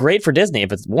 That had to be great for Disney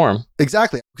if it's warm.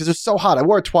 Exactly, because it's so hot. I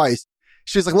wore it twice.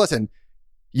 She's like, listen,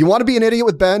 you want to be an idiot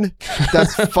with Ben?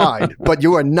 That's fine, but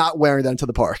you are not wearing that into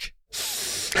the park.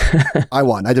 I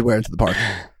won. I did wear it into the park.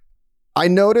 I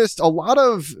noticed a lot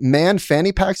of man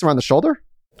fanny packs around the shoulder.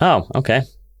 Oh, okay.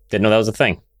 Didn't know that was a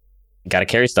thing. Got to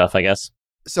carry stuff, I guess.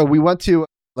 So we went to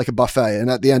like a buffet, and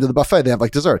at the end of the buffet, they have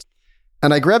like desserts.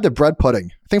 And I grabbed a bread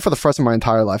pudding. I think for the first time in my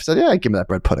entire life, I said, yeah, give me that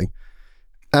bread pudding.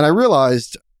 And I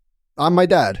realized I'm my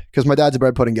dad, because my dad's a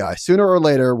bread pudding guy. Sooner or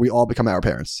later, we all become our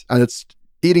parents. And it's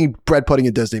eating bread pudding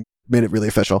at Disney made it really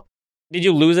official. Did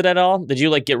you lose it at all? Did you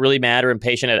like get really mad or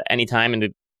impatient at any time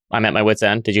and I'm at my wit's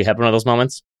end? Did you have one of those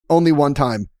moments? Only one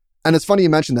time. And it's funny you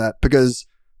mentioned that because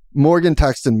Morgan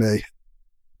texted me.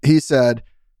 He said,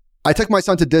 I took my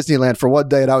son to Disneyland for one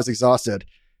day and I was exhausted.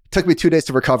 It took me 2 days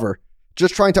to recover.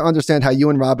 Just trying to understand how you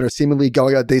and Robin are seemingly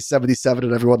going on day 77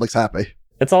 and everyone looks happy.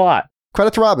 It's a lot.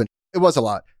 Credit to Robin. It was a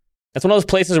lot. It's one of those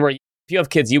places where if you have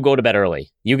kids, you go to bed early.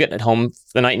 You get at home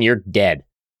for the night and you're dead.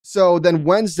 So then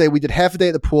Wednesday, we did half a day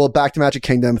at the pool, back to Magic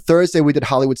Kingdom. Thursday, we did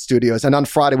Hollywood Studios. And on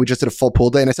Friday, we just did a full pool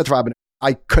day. And I said to Robin,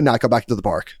 I could not go back to the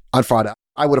park on Friday.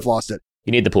 I would have lost it.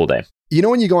 You need the pool day. You know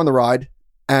when you go on the ride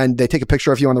and they take a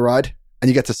picture of you on the ride and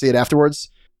you get to see it afterwards?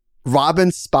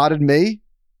 Robin spotted me,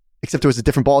 except it was a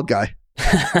different bald guy.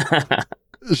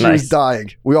 She was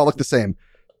dying. We all looked the same.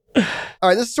 All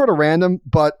right, this is sort of random,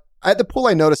 but at the pool,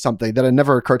 I noticed something that had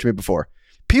never occurred to me before.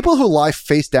 People who lie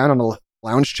face down on a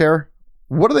lounge chair,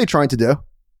 what are they trying to do?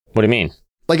 What do you mean?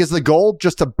 Like, is the goal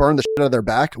just to burn the shit out of their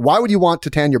back? Why would you want to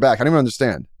tan your back? I don't even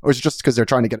understand. Or is it just because they're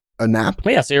trying to get a nap?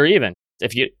 Well, yeah, so you're even.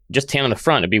 If you just tan on the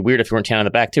front, it'd be weird if you weren't tan on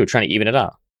the back too, trying to even it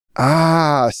out.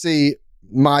 Ah, see,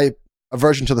 my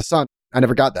aversion to the sun, I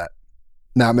never got that.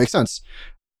 Now it makes sense.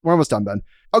 We're almost done, Ben.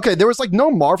 Okay, there was like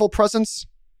no Marvel presence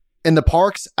in the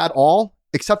parks at all,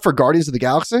 except for Guardians of the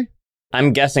Galaxy.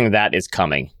 I'm guessing that is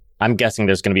coming. I'm guessing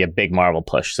there's going to be a big Marvel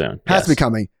push soon. Has to be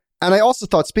coming. And I also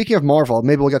thought, speaking of Marvel,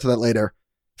 maybe we'll get to that later.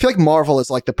 I feel like Marvel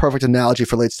is like the perfect analogy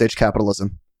for late stage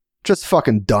capitalism. Just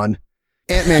fucking done.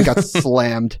 Ant-Man got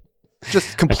slammed.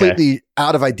 Just completely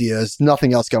out of ideas.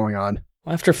 Nothing else going on.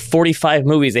 Well, after 45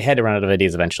 movies, they had to run out of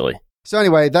ideas eventually. So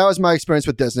anyway, that was my experience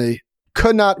with Disney.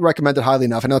 Could not recommend it highly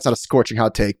enough. I know it's not a scorching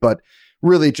hot take, but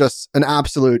really just an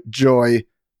absolute joy.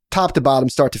 Top to bottom,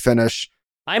 start to finish.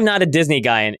 I'm not a Disney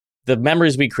guy, and the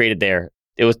memories we created there,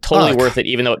 it was totally worth it,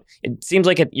 even though it seems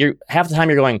like you're half the time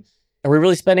you're going, are we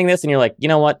really spending this? And you're like, you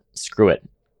know what? Screw it.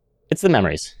 It's the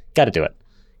memories. Got to do it.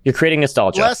 You're creating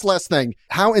nostalgia. Last thing.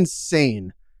 How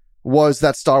insane was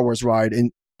that Star Wars ride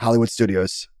in Hollywood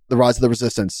Studios? The Rise of the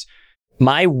Resistance.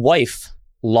 My wife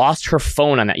lost her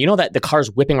phone on that. You know that the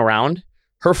car's whipping around?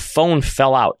 Her phone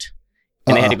fell out.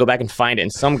 And they had to go back and find it.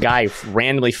 And some guy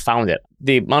randomly found it.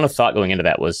 The amount of thought going into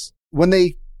that was... When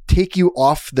they take you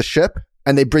off the ship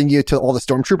and they bring you to all the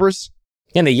stormtroopers?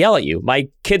 Yeah, and they yell at you. My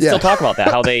kids still talk about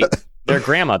that. How their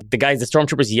grandma, the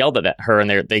stormtroopers yelled at her,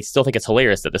 and they still think it's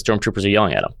hilarious that the stormtroopers are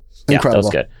yelling at them. Yeah, incredible. That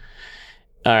was good.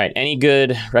 All right. Any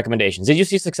good recommendations? Did you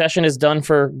see Succession is done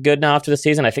for good now after the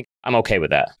season? I think I'm okay with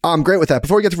that. I'm great with that.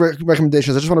 Before we get to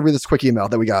recommendations, I just want to read this quick email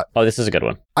that we got. Oh, this is a good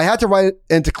one. I had to write it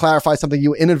in to clarify something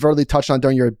you inadvertently touched on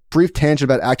during your brief tangent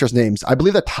about actors' names. I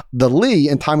believe that the Lee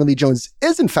in Tommy Lee Jones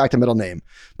is in fact a middle name,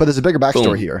 but there's a bigger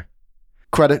backstory here.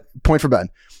 Credit, point for Ben.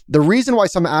 The reason why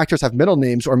some actors have middle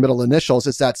names or middle initials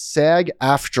is that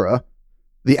SAG-AFTRA,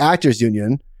 the actors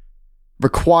union,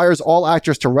 requires all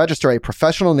actors to register a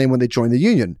professional name when they join the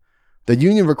union. The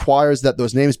union requires that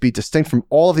those names be distinct from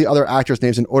all of the other actors'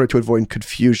 names in order to avoid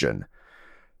confusion.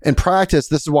 In practice,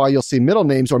 this is why you'll see middle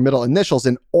names or middle initials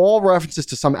in all references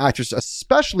to some actors,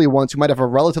 especially ones who might have a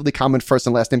relatively common first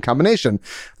and last name combination,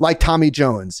 like Tommy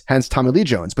Jones, hence Tommy Lee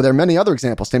Jones. But there are many other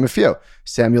examples, name a few.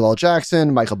 Samuel L.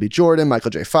 Jackson, Michael B. Jordan, Michael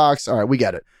J. Fox. All right, we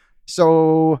get it.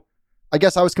 So I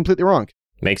guess I was completely wrong.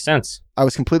 Makes sense. I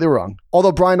was completely wrong.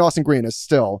 Although Brian Austin Green is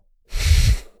still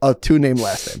a two-name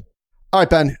last name. All right,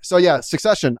 Ben. So yeah,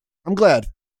 Succession. I'm glad.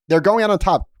 They're going out on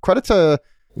top. Credit to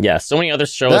Yeah, so many other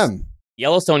shows. them.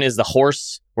 Yellowstone is the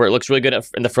horse where it looks really good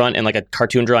in the front and like a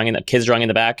cartoon drawing and the kids drawing in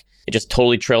the back. It just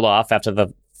totally trailed off after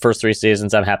the first 3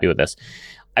 seasons. I'm happy with this.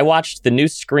 I watched the new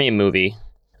Scream movie.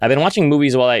 I've been watching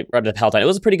movies while I rub the Peloton. It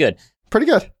was pretty good. Pretty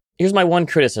good. Here's my one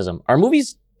criticism. Are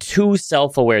movies too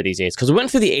self-aware these days? Because we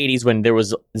went through the 80s when there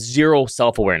was zero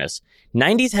self-awareness.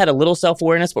 90s had a little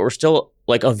self-awareness, but were still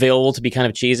like available to be kind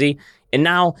of cheesy. And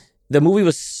now the movie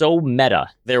was so meta.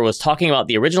 There was talking about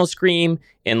the original Scream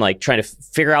and like trying to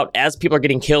figure out as people are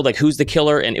getting killed, like who's the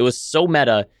killer. And it was so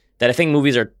meta that I think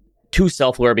movies are too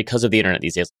self-aware because of the internet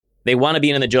these days. They want to be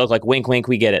in the joke, like wink, wink,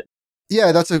 we get it.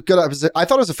 Yeah, that's a good episode. I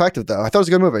thought it was effective, though. I thought it was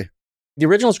a good movie. The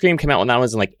original Scream came out when I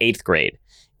was in like 8th grade.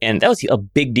 And that was a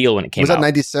big deal when it came out. Was that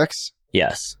 96?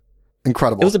 Yes.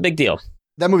 Incredible. It was a big deal.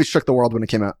 That movie shook the world when it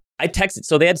came out. I texted,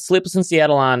 so they had Sleepless in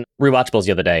Seattle on Rewatchables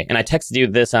the other day, and I texted you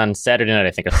this on Saturday night,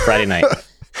 I think, or Friday night.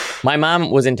 My mom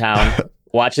was in town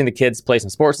watching the kids play some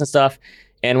sports and stuff,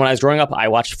 and when I was growing up, I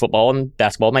watched football and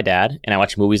basketball with my dad, and I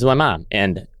watched movies with my mom,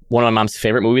 and one of my mom's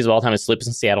favorite movies of all time is Sleepless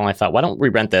in Seattle, and I thought, why don't we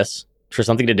rent this for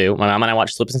something to do? My mom and I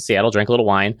watched Sleepless in Seattle, drank a little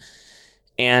wine,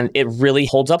 and it really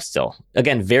holds up still.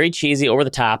 Again, very cheesy, over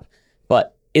the top,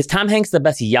 but is Tom Hanks the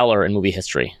best yeller in movie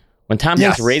history? When Tom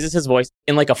Hanks raises his voice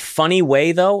in like a funny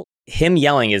way, though, him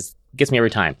yelling gets me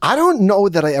every time. I don't know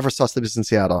that I ever saw Sleepless in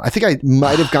Seattle. I think I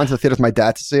might have gone to the theater with my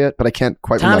dad to see it, but I can't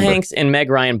quite remember. Tom Hanks and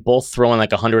Meg Ryan both throwing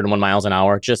like 101 miles an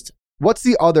hour. Just What's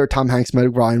the other Tom Hanks,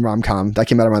 Meg Ryan rom-com that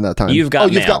came out around that time? You've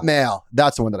Got Mail. You've Got Mail.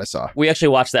 That's the one that I saw. We actually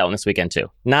watched that one this weekend too.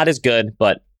 Not as good,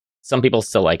 but some people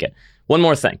still like it. One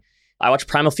more thing. I watched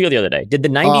Primal Fear the other day. Did the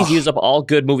 90s use up all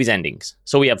good movies endings?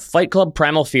 So we have Fight Club,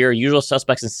 Primal Fear, Usual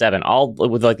Suspects, and Seven, all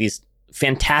with like these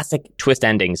fantastic twist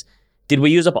endings. Did we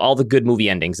use up all the good movie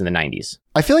endings in the 90s?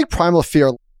 I feel like Primal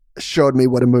Fear showed me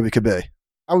what a movie could be.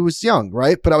 I was young,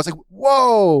 right? But I was like,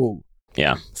 whoa.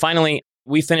 Yeah. Finally,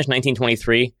 we finished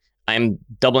 1923. I'm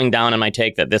doubling down on my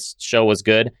take that this show was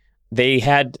good. They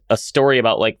had a story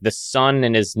about like the son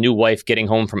and his new wife getting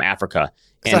home from Africa.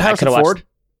 Is that Harrison Ford?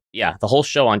 Yeah, the whole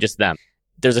show on just them.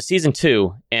 There's a season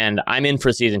 2, and I'm in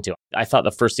for season 2. I thought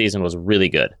the first season was really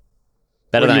good.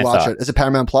 Better than I thought. It? Is it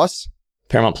Paramount Plus?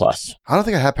 Paramount Plus. I don't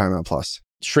think I have Paramount Plus.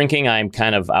 Shrinking, I'm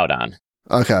kind of out on.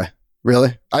 Okay.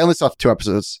 Really? I only saw 2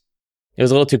 episodes. It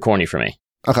was a little too corny for me.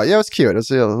 Okay. Yeah, it was cute. It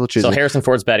was a little cheesy. So Harrison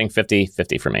Ford's batting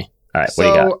 50-50 for me. All right, what do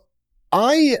you got?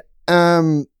 I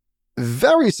am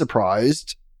very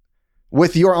surprised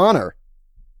with Your Honor.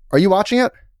 Are you watching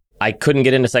it? I couldn't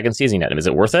get into second season yet. Is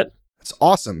it worth it? It's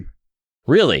awesome.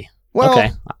 Really? Well, okay.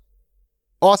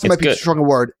 Awesome It's might be a good. strong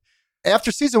word.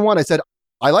 After season 1, I said,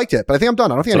 I liked it, but I think I'm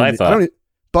done. I don't think That's what I thought.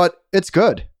 but it's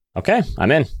good. Okay,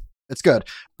 I'm in. It's good.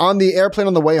 On the airplane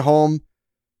on the way home,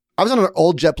 I was on an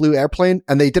old JetBlue airplane,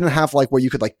 and they didn't have like where you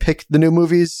could like pick the new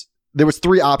movies. There was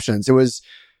 3 options. It was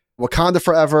Wakanda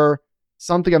Forever,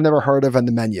 something I've never heard of, and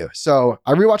The Menu. So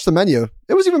I rewatched The Menu.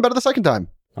 It was even better the second time.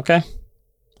 Okay.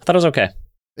 I thought it was okay.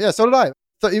 Yeah, so did I.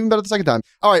 Thought even better the second time.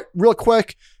 All right, real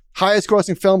quick. Highest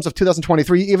grossing films of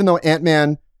 2023, even though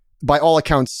Ant-Man, by all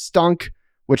accounts, stunk,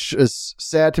 which is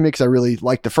sad to me because I really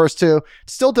liked the first 2. It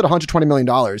still did $120 million.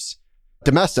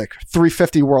 Domestic,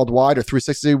 $350 worldwide, or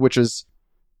 $360, which is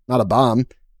not a bomb.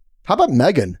 How about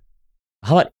Megan?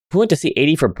 How about who went to see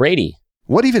 80 for Brady?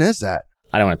 What even is that?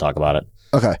 I don't want to talk about it.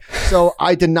 Okay, so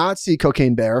I did not see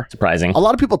Cocaine Bear. Surprising. A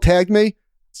lot of people tagged me.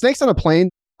 Snakes on a Plane.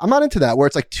 I'm not into that, where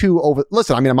it's like too over.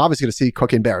 Listen, I mean, I'm obviously going to see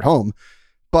Cocaine Bear at home,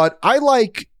 but I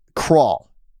like Crawl.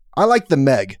 I like The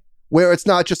Meg, where it's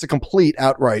not just a complete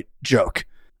outright joke.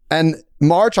 And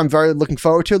March, I'm very looking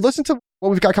forward to. Listen to what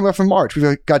we've got coming up from March.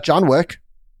 We've got John Wick.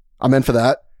 I'm in for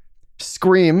that.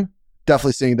 Scream,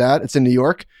 definitely seeing that. It's in New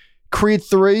York. Creed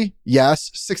 3,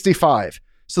 yes. 65.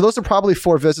 So those are probably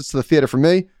 4 visits to the theater for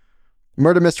me.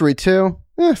 Murder Mystery 2,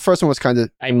 first one was kind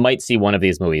of... I might see one of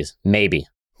these movies. Maybe.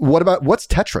 What's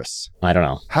Tetris? I don't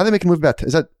know. How do they make a movie about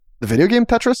is that the video game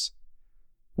Tetris?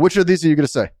 Which of these are you going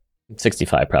to say?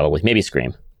 65 probably. Maybe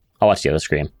Scream. I'll watch the other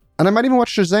Scream. And I might even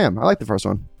watch Shazam. I like the first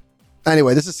one.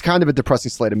 Anyway, this is kind of a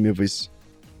depressing slate of movies.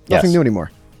 Nothing new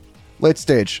anymore. Late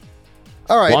stage.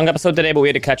 All right. Long episode today, but we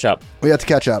had to catch up. We had to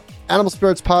catch up.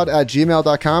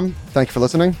 animalspiritspod@gmail.com. Thank you for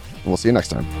listening. And we'll see you next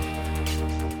time.